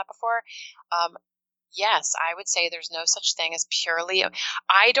thought about that before. Yes, I would say there's no such thing as purely.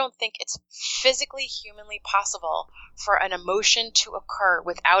 I don't think it's physically, humanly possible for an emotion to occur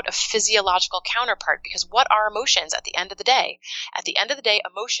without a physiological counterpart. Because what are emotions at the end of the day? At the end of the day,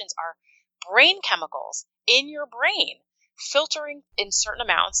 emotions are brain chemicals in your brain filtering in certain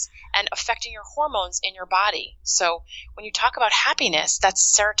amounts and affecting your hormones in your body. So when you talk about happiness,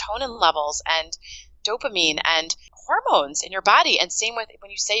 that's serotonin levels and dopamine and hormones in your body. And same with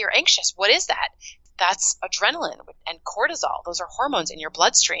when you say you're anxious, what is that? That's adrenaline and cortisol. Those are hormones in your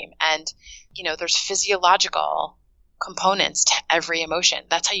bloodstream. And, there's physiological components to every emotion.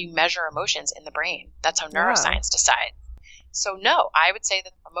 That's how you measure emotions in the brain. That's how neuroscience decide. So no, I would say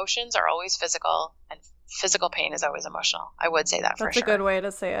that emotions are always physical and physical pain is always emotional. I would say that for sure. That's a good way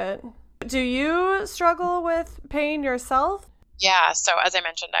to say it. Do you struggle with pain yourself? Yeah. So as I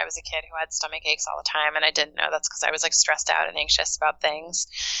mentioned, I was a kid who had stomach aches all the time, and I didn't know that's because I was like stressed out and anxious about things.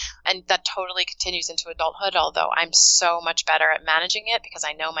 And that totally continues into adulthood, although I'm so much better at managing it because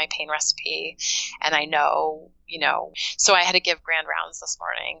I know my pain recipe and I know, so I had to give grand rounds this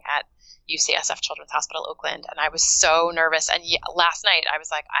morning at UCSF Children's Hospital, Oakland, and I was so nervous. And last night I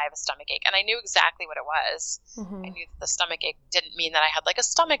was like, I have a stomach ache, and I knew exactly what it was. Mm-hmm. I knew that the stomach ache didn't mean that I had like a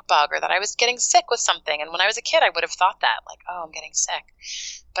stomach bug or that I was getting sick with something. And when I was a kid, I would have thought that, like, oh, I'm getting sick.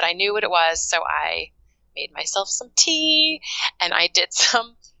 But I knew what it was, so I made myself some tea, and I did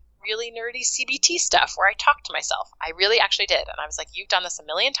some really nerdy CBT stuff where I talked to myself. I really actually did. And I was like, you've done this a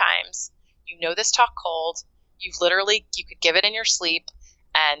million times. You know this talk cold. You could give it in your sleep,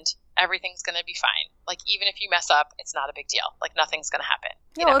 and everything's going to be fine. Like, even if you mess up, it's not a big deal. Like, nothing's going to happen.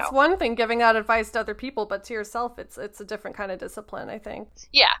 Well, it's one thing giving that advice to other people, but to yourself, it's a different kind of discipline, I think.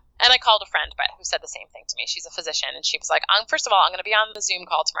 Yeah. And I called a friend who said the same thing to me. She's a physician, and she was like, first of all, I'm going to be on the Zoom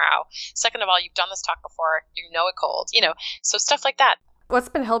call tomorrow. Second of all, you've done this talk before. You know it cold. So stuff like that. What's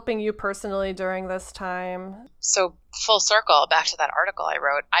been helping you personally during this time? So full circle, back to that article I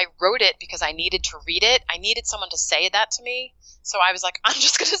wrote. I wrote it because I needed to read it. I needed someone to say that to me. So I was like, I'm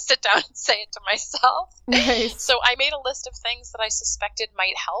just going to sit down and say it to myself. Nice. So I made a list of things that I suspected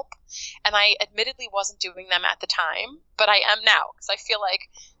might help. And I admittedly wasn't doing them at the time, but I am now. Because I feel like,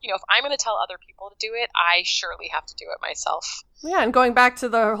 if I'm going to tell other people to do it, I surely have to do it myself. Yeah, and going back to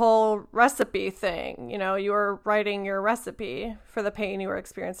the whole recipe thing, you were writing your recipe for the pain you were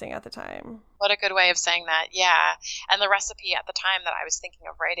experiencing at the time. What a good way of saying that. Yeah. And the recipe at the time that I was thinking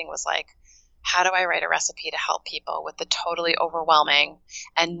of writing was like, how do I write a recipe to help people with the totally overwhelming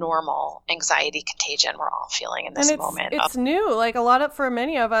and normal anxiety contagion we're all feeling in this moment? It's new. Like for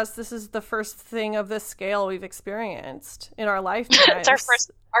many of us, this is the first thing of this scale we've experienced in our lifetime. It's our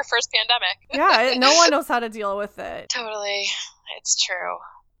first pandemic. Yeah, no one knows how to deal with it. Totally. It's true.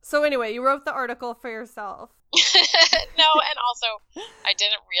 So anyway, you wrote the article for yourself. No, and also I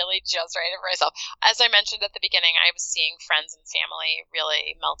didn't really just write it for myself. As I mentioned at the beginning, I was seeing friends and family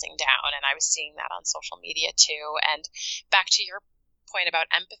really melting down, and I was seeing that on social media too. And back to your point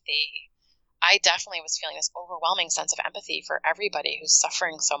about empathy, I definitely was feeling this overwhelming sense of empathy for everybody who's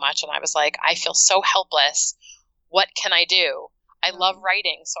suffering so much. And I was like, I feel so helpless. What can I do? I love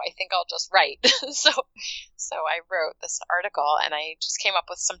writing, so I think I'll just write. So I wrote this article, and I just came up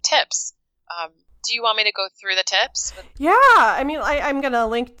with some tips. Do you want me to go through the tips? Yeah, I mean, I'm going to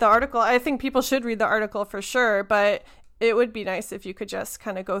link the article. I think people should read the article for sure, but it would be nice if you could just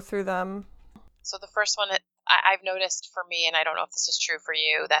kind of go through them. So the first one, I've noticed for me, and I don't know if this is true for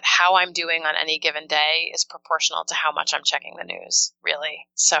you, that how I'm doing on any given day is proportional to how much I'm checking the news, really.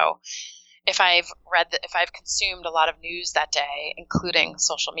 So if I've consumed a lot of news that day, including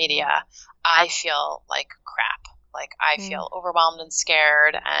social media, I feel like crap. Like I feel overwhelmed and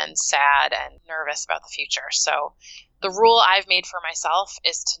scared and sad and nervous about the future. So the rule I've made for myself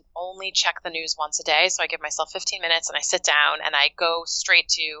is to only check the news once a day. So I give myself 15 minutes and I sit down and I go straight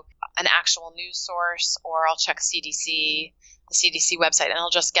to an actual news source, or I'll check the CDC website, and I'll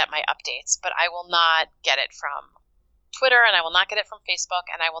just get my updates. But I will not get it from Twitter, and I will not get it from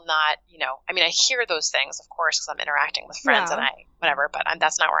Facebook, and I will not, I hear those things, of course, because I'm interacting with friends and but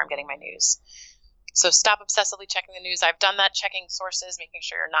that's not where I'm getting my news. So stop obsessively checking the news. I've done that, checking sources, making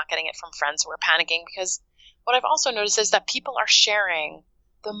sure you're not getting it from friends who are panicking, because what I've also noticed is that people are sharing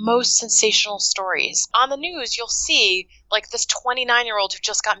the most sensational stories. On the news, you'll see like this 29-year-old who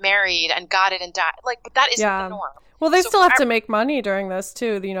just got married and got it and died. But that isn't the norm. Well, they still have to make money during this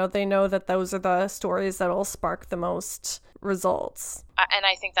too. They know that those are the stories that will spark the most results. And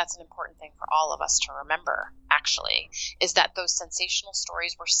I think that's an important thing for all of us to remember, actually, is that those sensational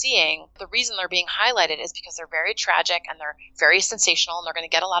stories we're seeing, the reason they're being highlighted is because they're very tragic and they're very sensational, and they're going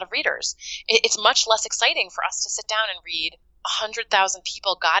to get a lot of readers. It's much less exciting for us to sit down and read 100,000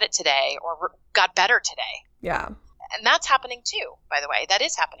 people got it today or got better today. Yeah. And that's happening too, by the way. That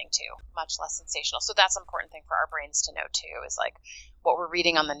is happening too. Much less sensational. So that's an important thing for our brains to know too, is like what we're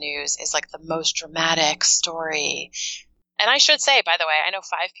reading on the news is like the most dramatic story. And I should say, by the way, I know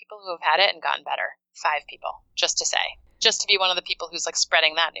 5 people who have had it and gotten better. 5 people, just to be one of the people who's like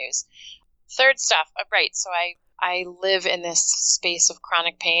spreading that news. Third stuff, right. So I live in this space of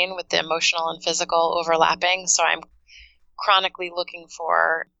chronic pain with the emotional and physical overlapping. So I'm chronically looking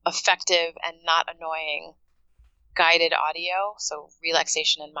for effective and not annoying guided audio, so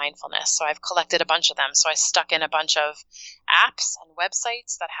relaxation and mindfulness. So I've collected a bunch of them. So I stuck in a bunch of apps and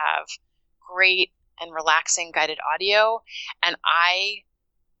websites that have great and relaxing guided audio. And I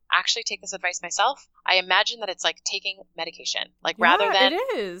actually take this advice myself. I imagine that it's like taking medication. Rather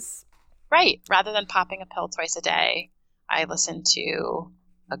than popping a pill twice a day, I listen to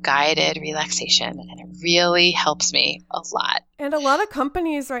a guided relaxation, and it really helps me a lot. And a lot of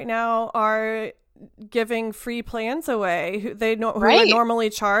companies right now are giving free plans away who would normally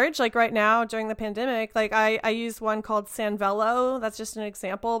charge. Like right now during the pandemic, like I use one called Sanvello. That's just an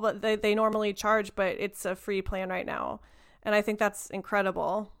example, but they normally charge, but it's a free plan right now. And I think that's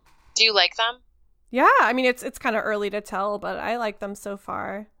incredible. Do you like them? Yeah. I mean, it's kind of early to tell, but I like them so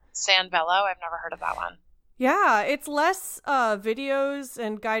far. Sanvello? I've never heard of that one. Yeah, it's less videos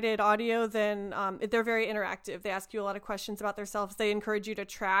and guided audio than they're very interactive. They ask you a lot of questions about themselves. They encourage you to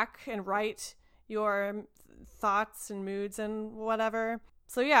track and write your thoughts and moods and whatever.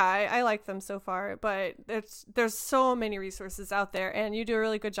 So yeah, I like them so far, but there's so many resources out there, and you do a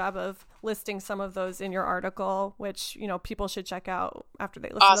really good job of listing some of those in your article, which people should check out after they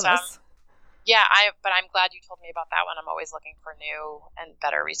listen to this. Yeah, but I'm glad you told me about that one. I'm always looking for new and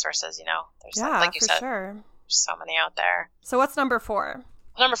better resources, There's like you said, sure. There's so many out there. So what's number 4?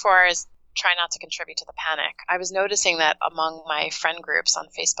 Number 4 is try not to contribute to the panic. I was noticing that among my friend groups on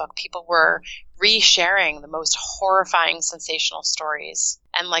Facebook, people were resharing the most horrifying, sensational stories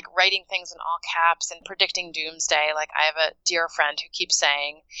and like writing things in all caps and predicting doomsday. Like I have a dear friend who keeps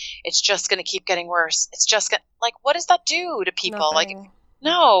saying, it's just going to keep getting worse. It's just going to, like, what does that do to people? Nothing.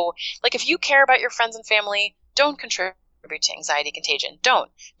 No, like if you care about your friends and family, don't contribute to anxiety contagion.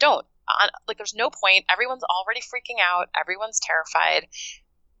 Don't. There's no point. Everyone's already freaking out. Everyone's terrified.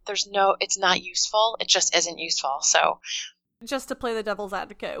 It's not useful. It just isn't useful. So just to play the devil's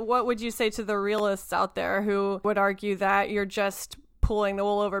advocate, what would you say to the realists out there who would argue that you're just pulling the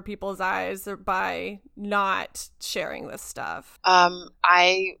wool over people's eyes by not sharing this stuff?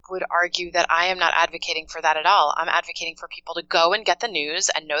 I would argue that I am not advocating for that at all. I'm advocating for people to go and get the news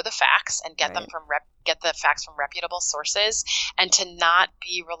and know the facts and get them get the facts from reputable sources, and to not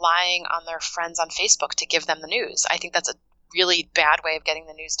be relying on their friends on Facebook to give them the news. I think that's a really bad way of getting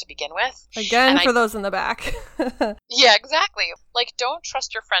the news to begin with. Again, for those in the back. Yeah, exactly. Like, don't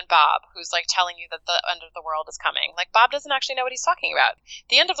trust your friend Bob, who's like telling you that the end of the world is coming. Like, Bob doesn't actually know what he's talking about.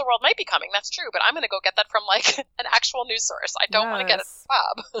 The end of the world might be coming, that's true, but I'm going to go get that from like an actual news source. I don't want to get it from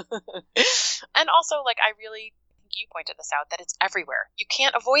Bob. And also, like, I really think you pointed this out, that it's everywhere. You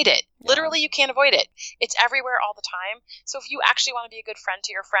can't avoid it. Yeah. Literally, you can't avoid it. It's everywhere all the time. So if you actually want to be a good friend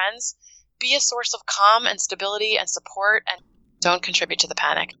to your friends, be a source of calm and stability and support, and don't contribute to the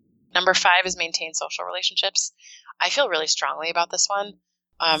panic. Number 5 is maintain social relationships. I feel really strongly about this one.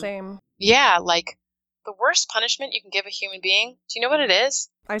 Same. Yeah, like, the worst punishment you can give a human being, do you know what it is?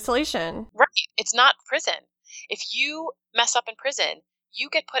 Isolation. Right. It's not prison. If you mess up in prison, you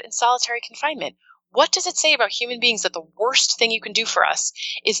get put in solitary confinement. What does it say about human beings that the worst thing you can do for us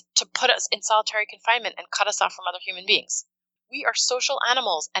is to put us in solitary confinement and cut us off from other human beings? We are social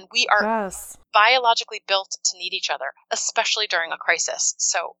animals, and we are biologically built to need each other, especially during a crisis.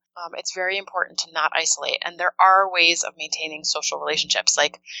 So it's very important to not isolate. And there are ways of maintaining social relationships.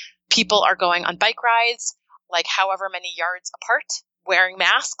 Like, people are going on bike rides, like however many yards apart, wearing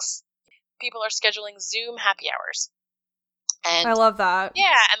masks. People are scheduling Zoom happy hours. And I love that.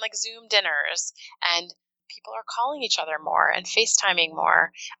 Yeah, and like Zoom dinners. And people are calling each other more and FaceTiming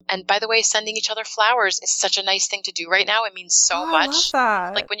more. And by the way, sending each other flowers is such a nice thing to do right now. It means so much. I love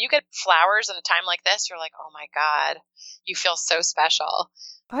that. Like, when you get flowers in a time like this, you're like, oh my God, you feel so special.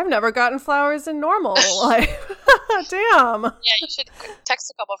 I've never gotten flowers in normal life. Damn. Yeah, you should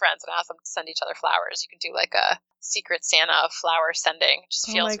text a couple friends and ask them to send each other flowers. You can do like a secret Santa of flower sending. It just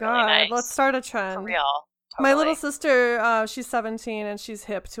feels really nice. Let's start a trend. For real. Totally. My little sister, she's 17 and she's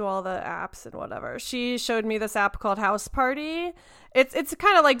hip to all the apps and whatever. She showed me this app called House Party. It's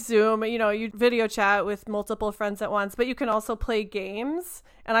kind of like Zoom, you know, you video chat with multiple friends at once, but you can also play games.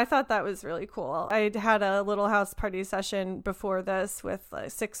 And I thought that was really cool. I had a little house party session before this with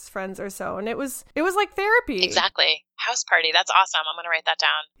like 6 friends or so, and it was like therapy. Exactly. House party. That's awesome. I'm going to write that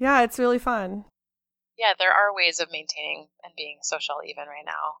down. Yeah, it's really fun. Yeah, there are ways of maintaining and being social even right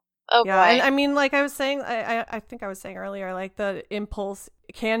now. Oh, yeah, boy. And I mean, like I was saying, I think I was saying earlier, like the impulse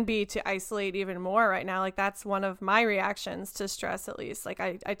can be to isolate even more right now. Like, that's one of my reactions to stress, at least. Like,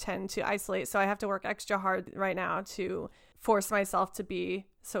 I tend to isolate, so I have to work extra hard right now to force myself to be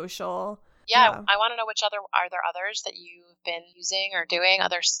social. Yeah. I want to know are there others that you've been using or doing,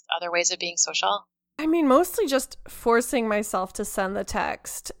 other ways of being social? I mean, mostly just forcing myself to send the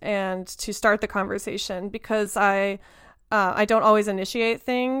text and to start the conversation, because I don't always initiate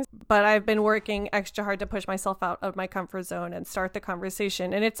things, but I've been working extra hard to push myself out of my comfort zone and start the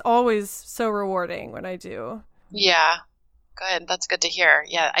conversation. And it's always so rewarding when I do. Yeah. Good. That's good to hear.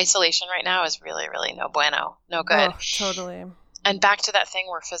 Yeah. Isolation right now is really, really no bueno. No good. Oh, totally. And back to that thing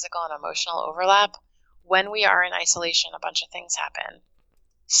where physical and emotional overlap. When we are in isolation, a bunch of things happen.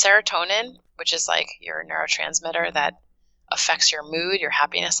 Serotonin, which is like your neurotransmitter that affects your mood, your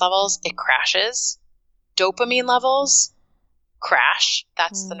happiness levels, it crashes. Dopamine levels crash.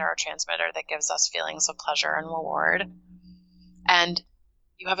 That's the neurotransmitter that gives us feelings of pleasure and reward. And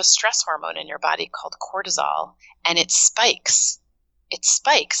you have a stress hormone in your body called cortisol, and it spikes. It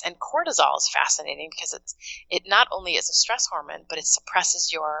spikes, and cortisol is fascinating because it not only is a stress hormone, but it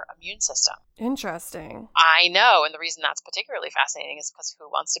suppresses your immune system. Interesting. I know, and the reason that's particularly fascinating is because who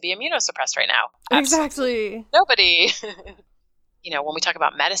wants to be immunosuppressed right now? Exactly. Nobody. You know, when we talk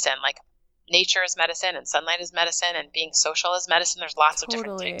about medicine, like, nature is medicine and sunlight is medicine and being social is medicine. There's lots of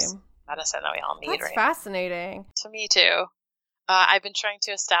different things medicine that we all need. That's fascinating. To me too. I've been trying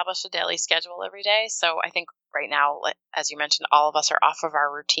to establish a daily schedule every day. So I think right now, as you mentioned, all of us are off of our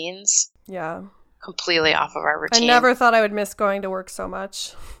routines. Yeah. Completely off of our routine. I never thought I would miss going to work so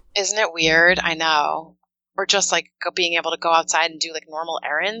much. Isn't it weird? I know. Or just like being able to go outside and do like normal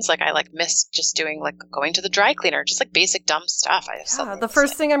errands. Like, I like miss just doing like going to the dry cleaner, just like basic dumb stuff. The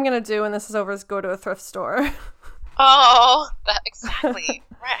first thing I'm going to do when this is over is go to a thrift store. Oh, that exactly.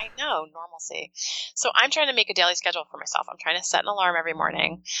 Right. I know. Normalcy. So I'm trying to make a daily schedule for myself. I'm trying to set an alarm every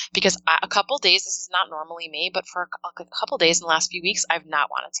morning because a couple days, this is not normally me, but for a couple days in the last few weeks, I've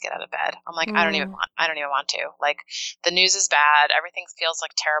not wanted to get out of bed. I'm like, I don't even want to. Like, the news is bad. Everything feels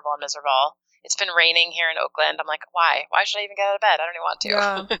like terrible and miserable. It's been raining here in Oakland. I'm like, why? Why should I even get out of bed? I don't even want to.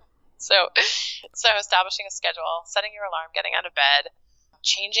 Yeah. So establishing a schedule, setting your alarm, getting out of bed,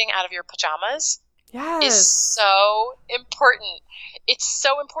 changing out of your pajamas. Yes. Is so important. It's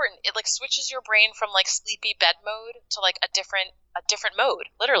so important. It like switches your brain from like sleepy bed mode to like a different mode.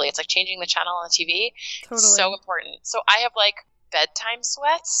 Literally, it's like changing the channel on the TV. Totally. It's so important. So I have like bedtime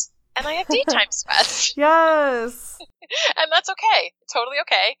sweats and I have daytime sweats. Yes. And that's okay. Totally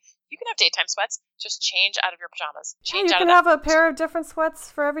okay. You can have daytime sweats. Just change out of your pajamas. You can have a pair of different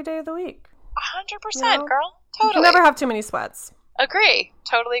sweats for every day of the week. 100%, girl. Totally. You can never have too many sweats. Agree.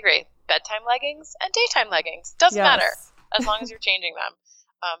 Totally agree. Bedtime leggings and daytime leggings. Doesn't matter as long as you're changing them.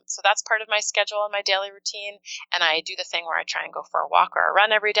 So that's part of my schedule and my daily routine. And I do the thing where I try and go for a walk or a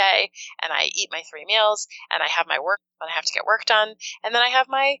run every day. And I eat my 3 meals. And I have my work when I have to get work done. And then I have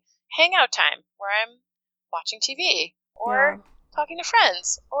my hangout time where I'm watching TV or talking to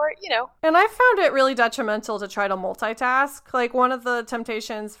friends or, And I found it really detrimental to try to multitask. Like one of the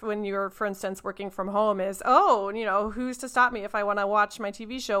temptations when you're, for instance, working from home is, who's to stop me if I want to watch my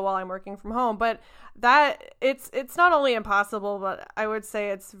TV show while I'm working from home? But that it's not only impossible, but I would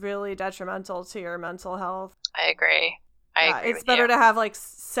say it's really detrimental to your mental health. I agree. It's better to have like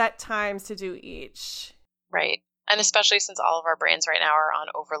set times to do each. Right. And especially since all of our brains right now are on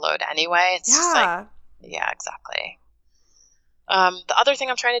overload anyway. It's just like, yeah, exactly. The other thing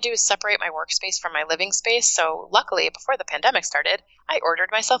I'm trying to do is separate my workspace from my living space. So luckily, before the pandemic started, I ordered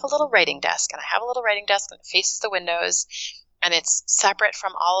myself a little writing desk. And I have a little writing desk and it faces the windows. And it's separate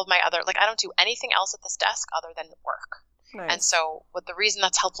from all of my other, I don't do anything else at this desk other than work. Nice. And so the reason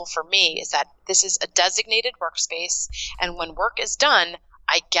that's helpful for me is that this is a designated workspace. And when work is done,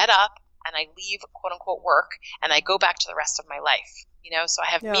 I get up and I leave quote unquote work and I go back to the rest of my life. So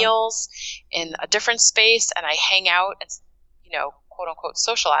I have meals in a different space and I hang out and, quote unquote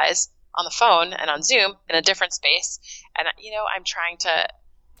socialize on the phone and on Zoom in a different space. And, I'm trying to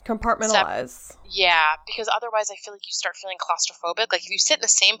compartmentalize. Because otherwise I feel like you start feeling claustrophobic. Like if you sit in the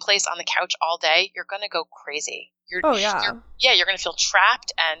same place on the couch all day, you're going to go crazy. You're going to feel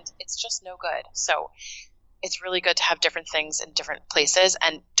trapped and it's just no good. So it's really good to have different things in different places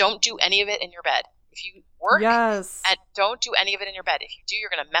and don't do any of it in your bed. If you work, and don't do any of it in your bed. If you do, you're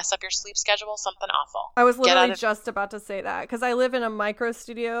going to mess up your sleep schedule, something awful. I was literally just about to say that because I live in a micro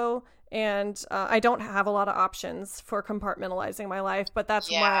studio and I don't have a lot of options for compartmentalizing my life. But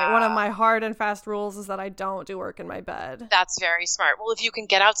that's one of my hard and fast rules is that I don't do work in my bed. That's very smart. Well, if you can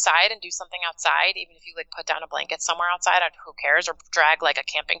get outside and do something outside, even if you put down a blanket somewhere outside, who cares? Or drag a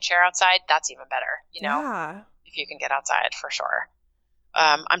camping chair outside, that's even better. If you can get outside for sure.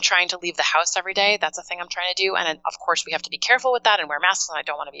 I'm trying to leave the house every day. That's a thing I'm trying to do. And of course, we have to be careful with that and wear masks. And I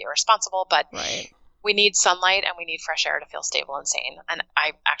don't want to be irresponsible, but we need sunlight and we need fresh air to feel stable and sane. And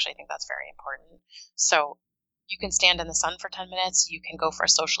I actually think that's very important. So you can stand in the sun for 10 minutes. You can go for a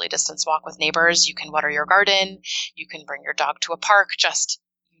socially distanced walk with neighbors. You can water your garden. You can bring your dog to a park.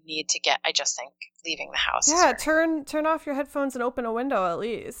 You need to I just think leaving the house. Yeah, turn off your headphones and open a window at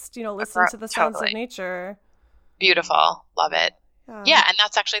least. Listen to the sounds of nature. Beautiful. Love it. Yeah, and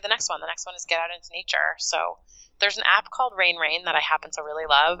that's actually the next one. The next one is get out into nature. So there's an app called Rain that I happen to really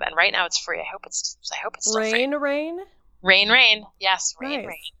love, and right now it's free. I hope it's still free. Rain. Yes, Rain.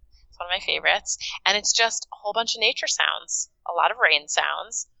 It's one of my favorites, and it's just a whole bunch of nature sounds, a lot of rain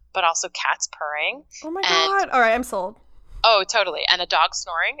sounds, but also cats purring. Oh my god! All right, I'm sold. Oh, totally. And a dog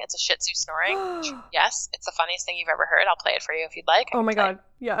snoring. It's a Shih Tzu snoring. Yes, it's the funniest thing you've ever heard. I'll play it for you if you'd like. Oh my god,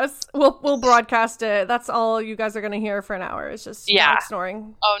 yes. We'll broadcast it. That's all you guys are going to hear for an hour. It's just dog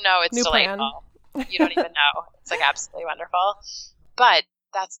snoring. Oh no, it's delightful. You don't even know. It's absolutely wonderful. But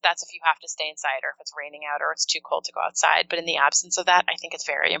that's if you have to stay inside or if it's raining out or it's too cold to go outside. But in the absence of that, I think it's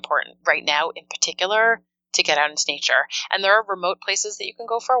very important right now in particular to get out into nature. And there are remote places that you can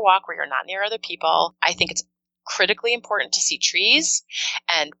go for a walk where you're not near other people. I think it's critically important to see trees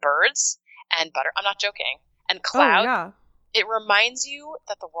and birds and I'm not joking. And clouds. Oh, yeah. It reminds you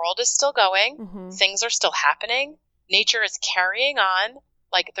that the world is still going. Mm-hmm. Things are still happening. Nature is carrying on.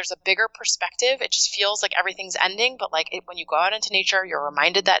 There's a bigger perspective. It just feels like everything's ending. But when you go out into nature, you're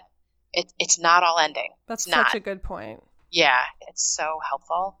reminded that it's not all ending. That's such a good point. Yeah, it's so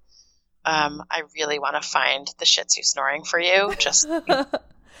helpful. I really want to find the Shih Tzu snoring for you. Just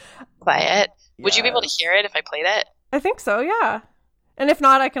play it. Would you be able to hear it if I played it? I think so, yeah. And if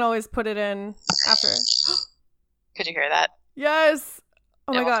not, I can always put it in after. Could you hear that? Yes.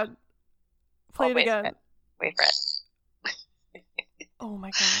 Oh my god. Play it again. Wait for it. Oh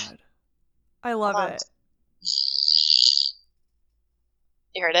my god. I love it.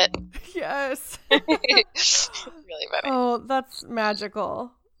 You heard it? Yes. Really funny. Oh, that's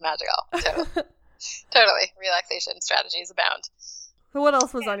magical. Totally. Totally. Relaxation strategies abound. So what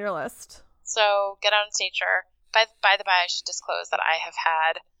else was on your list? So get out into nature. By the by, I should disclose that I have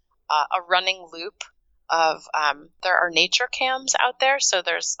had a running loop of there are nature cams out there. So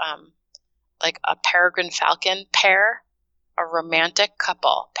there's a peregrine falcon pair, a romantic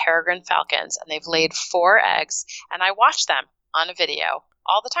couple, peregrine falcons, and they've laid 4 eggs. And I watched them on a video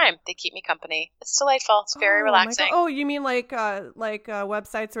all the time. They keep me company. It's delightful. It's very relaxing. Oh, you mean like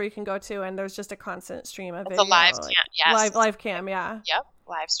websites where you can go to and there's just a constant stream of video? It's a live cam, yes. Live cam, yeah. Yep,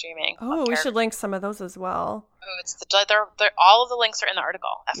 live streaming. Oh, we should link some of those as well. Oh, they're all of the links are in the article,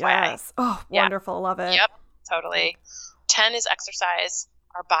 FYI. Yes. Oh, wonderful. Love it. Yep, totally. 10 is exercise.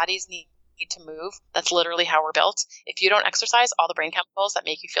 Our bodies need to move. That's literally how we're built. If you don't exercise, all the brain chemicals that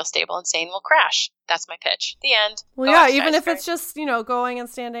make you feel stable and sane will crash. That's my pitch. The end. Well, yeah, even if it's just, going and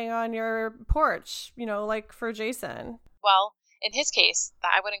standing on your porch, like for Jason. Well, in his case,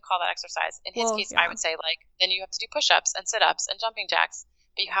 I wouldn't call that exercise. In his case, I would say, then you have to do push-ups and sit-ups and jumping jacks,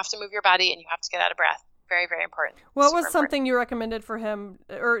 but you have to move your body and you have to get out of breath. Very, very important. What was something you recommended for him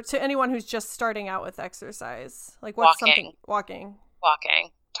or to anyone who's just starting out with exercise? Like what's something? Walking.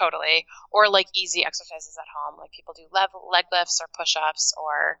 Totally. Or like easy exercises at home. Like people do leg lifts or push-ups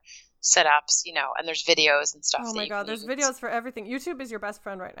or sit-ups, and there's videos and stuff. Oh my God, there's videos for everything. YouTube is your best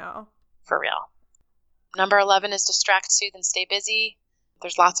friend right now. For real. Number 11 is distract, soothe, and stay busy.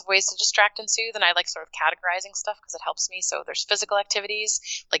 There's lots of ways to distract and soothe, and I like sort of categorizing stuff because it helps me. So there's physical activities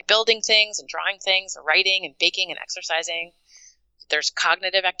like building things and drawing things and writing and baking and exercising. There's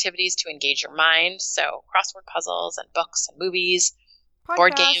cognitive activities to engage your mind. So crossword puzzles and books and movies.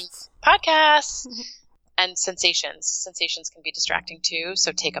 Board games, podcasts, and sensations. Sensations can be distracting too.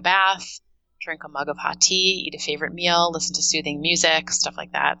 So take a bath, drink a mug of hot tea, eat a favorite meal, listen to soothing music, stuff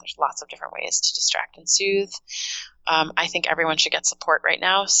like that. There's lots of different ways to distract and soothe. I think everyone should get support right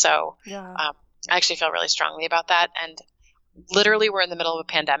now. So I actually feel really strongly about that. And literally, we're in the middle of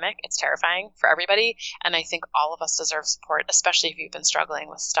a pandemic. It's terrifying for everybody. And I think all of us deserve support, especially if you've been struggling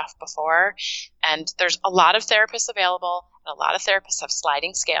with stuff before. And there's a lot of therapists available. And a lot of therapists have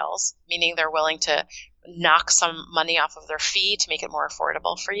sliding scales, meaning they're willing to knock some money off of their fee to make it more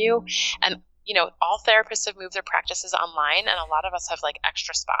affordable for you. And, all therapists have moved their practices online, and a lot of us have like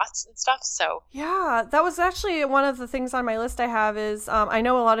extra spots and stuff. So yeah, that was actually one of the things on my list I have is I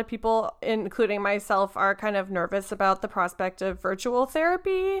know a lot of people, including myself, are kind of nervous about the prospect of virtual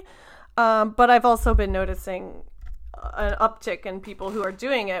therapy. But I've also been noticing an uptick in people who are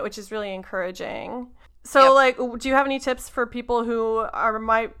doing it, which is really encouraging. So, do you have any tips for people who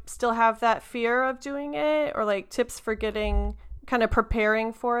might still have that fear of doing it, or like tips for kind of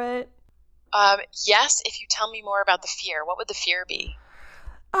preparing for it? Yes, if you tell me more about the fear, what would the fear be?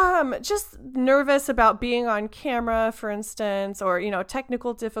 Just nervous about being on camera, for instance, or,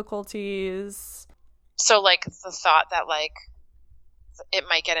 technical difficulties. So, like, the thought that, like, it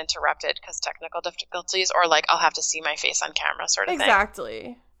might get interrupted because technical difficulties, or, like, I'll have to see my face on camera sort of thing.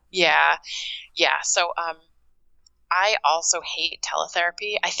 Exactly. Yeah. So, I also hate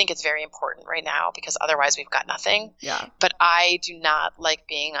teletherapy. I think it's very important right now because otherwise we've got nothing. Yeah. But I do not like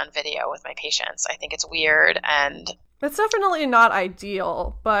being on video with my patients. I think it's weird and it's definitely not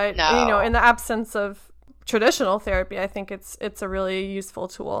ideal, but in the absence of traditional therapy, I think it's a really useful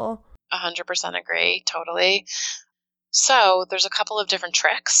tool. 100% agree. Totally. So there's a couple of different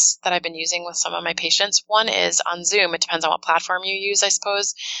tricks that I've been using with some of my patients. One is on Zoom. It depends on what platform you use, I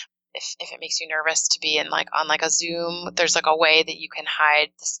suppose. If it makes you nervous to be on a Zoom, there's like a way that you can hide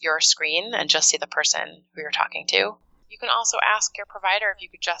your screen and just see the person who you're talking to. You can also ask your provider if you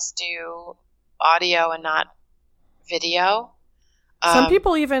could just do audio and not video. Some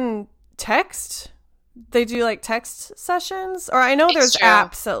people even text. They do like text sessions, or I know there's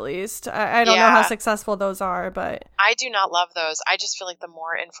apps at least. I don't know how successful those are, but I do not love those. I just feel like the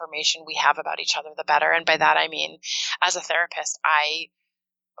more information we have about each other, the better. And by that, I mean, as a therapist,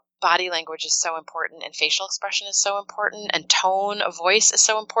 body language is so important, and facial expression is so important, and tone of voice is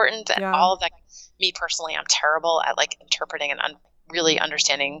so important that all of that, me personally, I'm terrible at like interpreting and really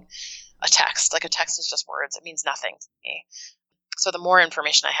understanding a text. Like a text is just words. It means nothing to me. So the more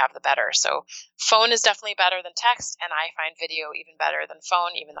information I have, the better. So phone is definitely better than text, and I find video even better than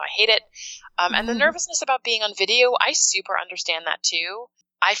phone, even though I hate it. And the nervousness about being on video, I super understand that too.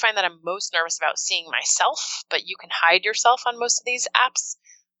 I find that I'm most nervous about seeing myself, but you can hide yourself on most of these apps.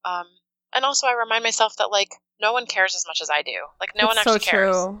 And also I remind myself that like no one cares as much as I do. Like no one actually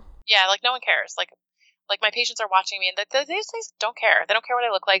cares. True. Yeah, like no one cares. Like my patients are watching me and they just don't care. They don't care what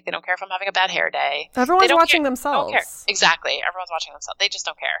I look like. They don't care if I'm having a bad hair day. Everyone's watching themselves. Don't care. Exactly. Everyone's watching themselves. They just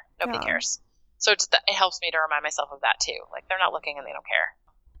don't care. Nobody cares. So it helps me to remind myself of that too. Like they're not looking and they don't care.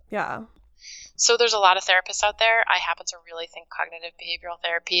 Yeah. So there's a lot of therapists out there. I happen to really think cognitive behavioral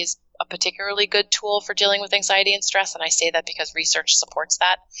therapy is a particularly good tool for dealing with anxiety and stress. And I say that because research supports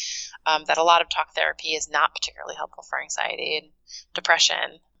that, that a lot of talk therapy is not particularly helpful for anxiety and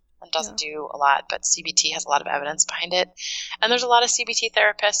depression and doesn't do a lot, but CBT has a lot of evidence behind it. And there's a lot of CBT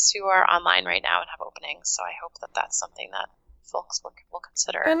therapists who are online right now and have openings. So I hope that that's something that folks will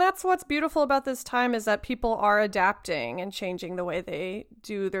consider. And that's what's beautiful about this time, is that people are adapting and changing the way they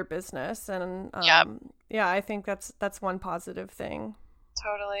do their business. And yeah, I think that's one positive thing.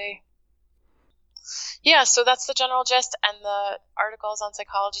 Totally. Yeah, so that's the general gist, and the article is on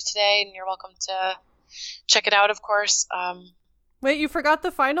Psychology Today, and you're welcome to check it out, of course. Wait, you forgot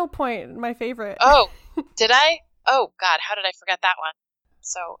the final point, my favorite. Oh, did I? Oh, God, how did I forget that one?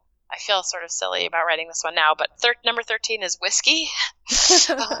 So I feel sort of silly about writing this one now, but number 13 is whiskey.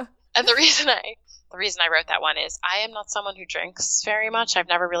 And the reason I wrote that one is I am not someone who drinks very much. I've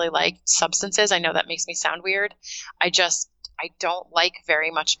never really liked substances. I know that makes me sound weird. I don't like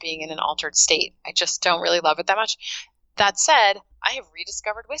very much being in an altered state. I just don't really love it that much. That said, I have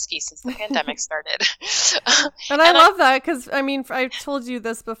rediscovered whiskey since the pandemic started. And I love that, because, I mean, I've told you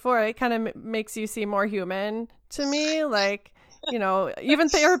this before. It kind of makes you seem more human to me. Like, you know, even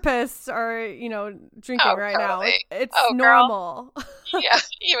therapists are, you know, drinking right now. Like, it's normal. Yeah,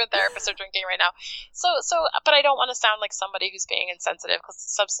 even therapists are drinking right now. So, but I don't want to sound like somebody who's being insensitive, because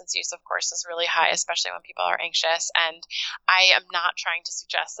substance use, of course, is really high, especially when people are anxious. And I am not trying to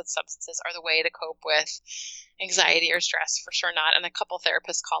suggest that substances are the way to cope with anxiety or stress, for sure not. And a couple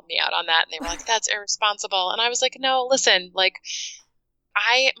therapists called me out on that, and they were like, "That's irresponsible." And I was like, "No, listen, like,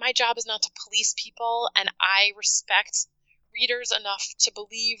 my job is not to police people, and I respect readers enough to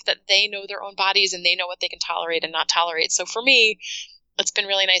believe that they know their own bodies and they know what they can tolerate and not tolerate. So for me, it's been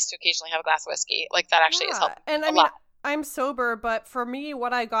really nice to occasionally have a glass of whiskey. Like, that actually has helped. And I mean, I'm sober, but for me,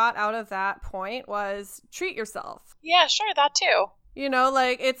 what I got out of that point was treat yourself. Yeah, sure, that too. You know,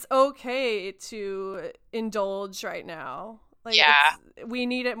 like, it's okay to indulge right now. Like, yeah, we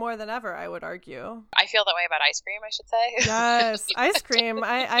need it more than ever, I would argue. I feel that way about ice cream, I should say. Yes, ice cream.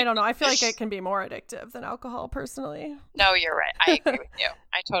 I don't know. I feel like it can be more addictive than alcohol, personally. No, you're right. I agree with you.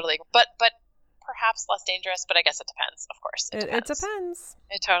 I totally. But perhaps less dangerous. But I guess it depends. Of course, it depends. It depends.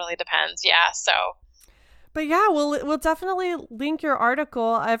 It totally depends. Yeah. So. But yeah, we'll definitely link your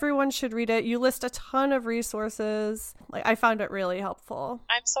article. Everyone should read it. You list a ton of resources. Like, I found it really helpful.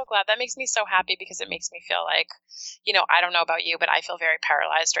 I'm so glad. That makes me so happy, because it makes me feel like, you know, I don't know about you, but I feel very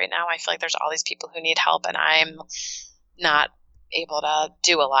paralyzed right now. I feel like there's all these people who need help, and I'm not able to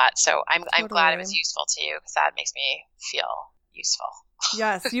do a lot. So I'm glad it was useful to you, because that makes me feel useful.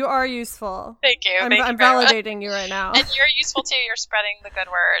 Yes, you are useful. Thank you. I'm validating you right now. And you're useful too. You're spreading the good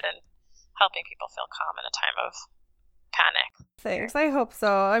word and helping people feel calm in a time of panic. Thanks. I hope so.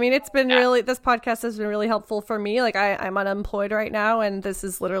 I mean, it's been this podcast has been really helpful for me. Like, I'm unemployed right now, and this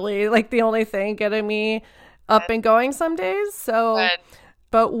is literally like the only thing getting me up and going some days. So,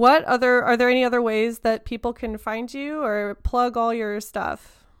 but are there any other ways that people can find you or plug all your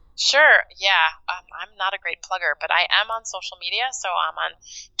stuff? Sure. Yeah. I'm not a great plugger, but I am on social media. So I'm on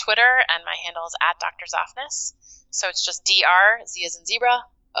Twitter, and my handle is @DrZoffness. So it's just DR, Z as in zebra,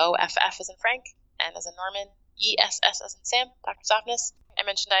 OFF as in Frank, N as in Norman, ESS as in Sam, Dr. Zoffness. I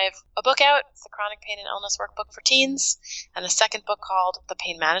mentioned I have a book out. It's the Chronic Pain and Illness Workbook for Teens, and a second book called The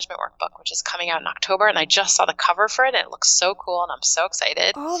Pain Management Workbook, which is coming out in October. And I just saw the cover for it, and it looks so cool, and I'm so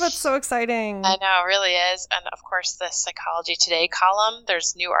excited. Oh, that's so exciting. I know, it really is. And of course, the Psychology Today column,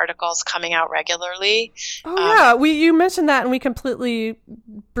 there's new articles coming out regularly. Oh, yeah. You mentioned that, and we completely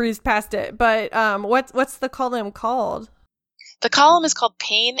breezed past it. But what's the column called? The column is called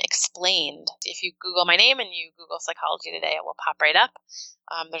Pain Explained. If you Google my name and you Google Psychology Today, it will pop right up.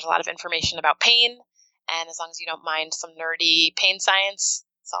 There's a lot of information about pain, and as long as you don't mind some nerdy pain science,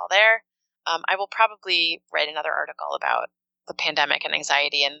 it's all there. I will probably write another article about the pandemic and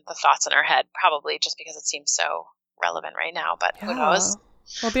anxiety and the thoughts in our head, probably just because it seems so relevant right now, but who knows?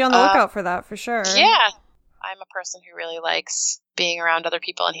 We'll be on the lookout for that, for sure. Yeah. I'm a person who really likes being around other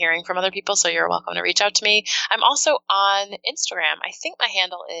people and hearing from other people, so you're welcome to reach out to me. I'm also on Instagram. I think my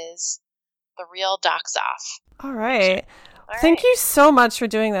handle is The Real Doc Zoff. All right. Thank you so much for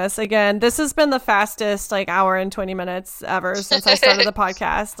doing this. Again, this has been the fastest hour and 20 minutes ever since I started the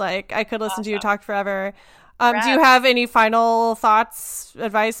podcast. Like, I could listen to you talk forever. Do you have any final thoughts,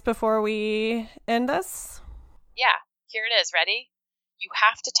 advice before we end this? Yeah, here it is. Ready? You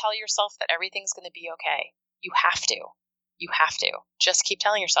have to tell yourself that everything's going to be okay. You have to. You have to. Just keep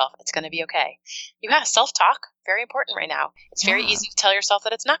telling yourself it's going to be okay. You have self-talk. Very important right now. It's very easy to tell yourself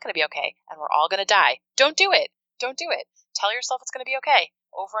that it's not going to be okay, and we're all going to die. Don't do it. Don't do it. Tell yourself it's going to be okay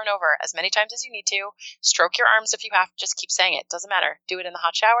over and over as many times as you need to. Stroke your arms if you have to. Just keep saying it. Doesn't matter. Do it in the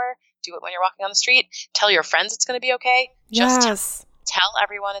hot shower. Do it when you're walking on the street. Tell your friends it's going to be okay. Just tell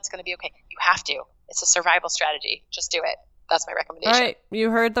everyone it's going to be okay. You have to. It's a survival strategy. Just do it. That's my recommendation. All right.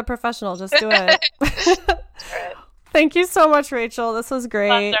 You heard the professional. Just do it. Right. Thank you so much, Rachel. This was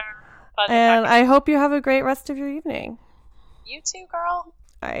great. Pleasure and I hope you have a great rest of your evening. You too, girl.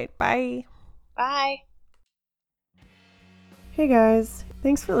 All right, bye. Bye. Hey guys,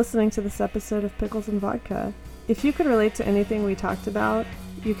 thanks for listening to this episode of Pickles and Vodka. If you could relate to anything we talked about,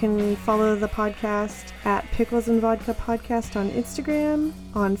 you can follow the podcast at Pickles and Vodka Podcast on Instagram,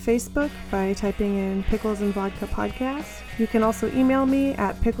 on Facebook by typing in Pickles and Vodka Podcast. You can also email me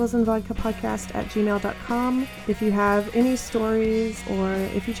at picklesandvodkapodcast@gmail.com if you have any stories or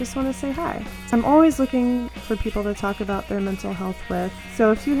if you just want to say hi. I'm always looking for people to talk about their mental health with,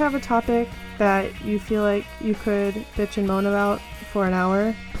 so if you have a topic that you feel like you could bitch and moan about for an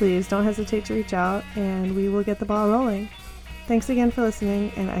hour, please don't hesitate to reach out and we will get the ball rolling. Thanks again for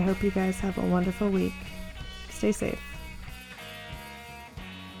listening, and I hope you guys have a wonderful week. Stay safe.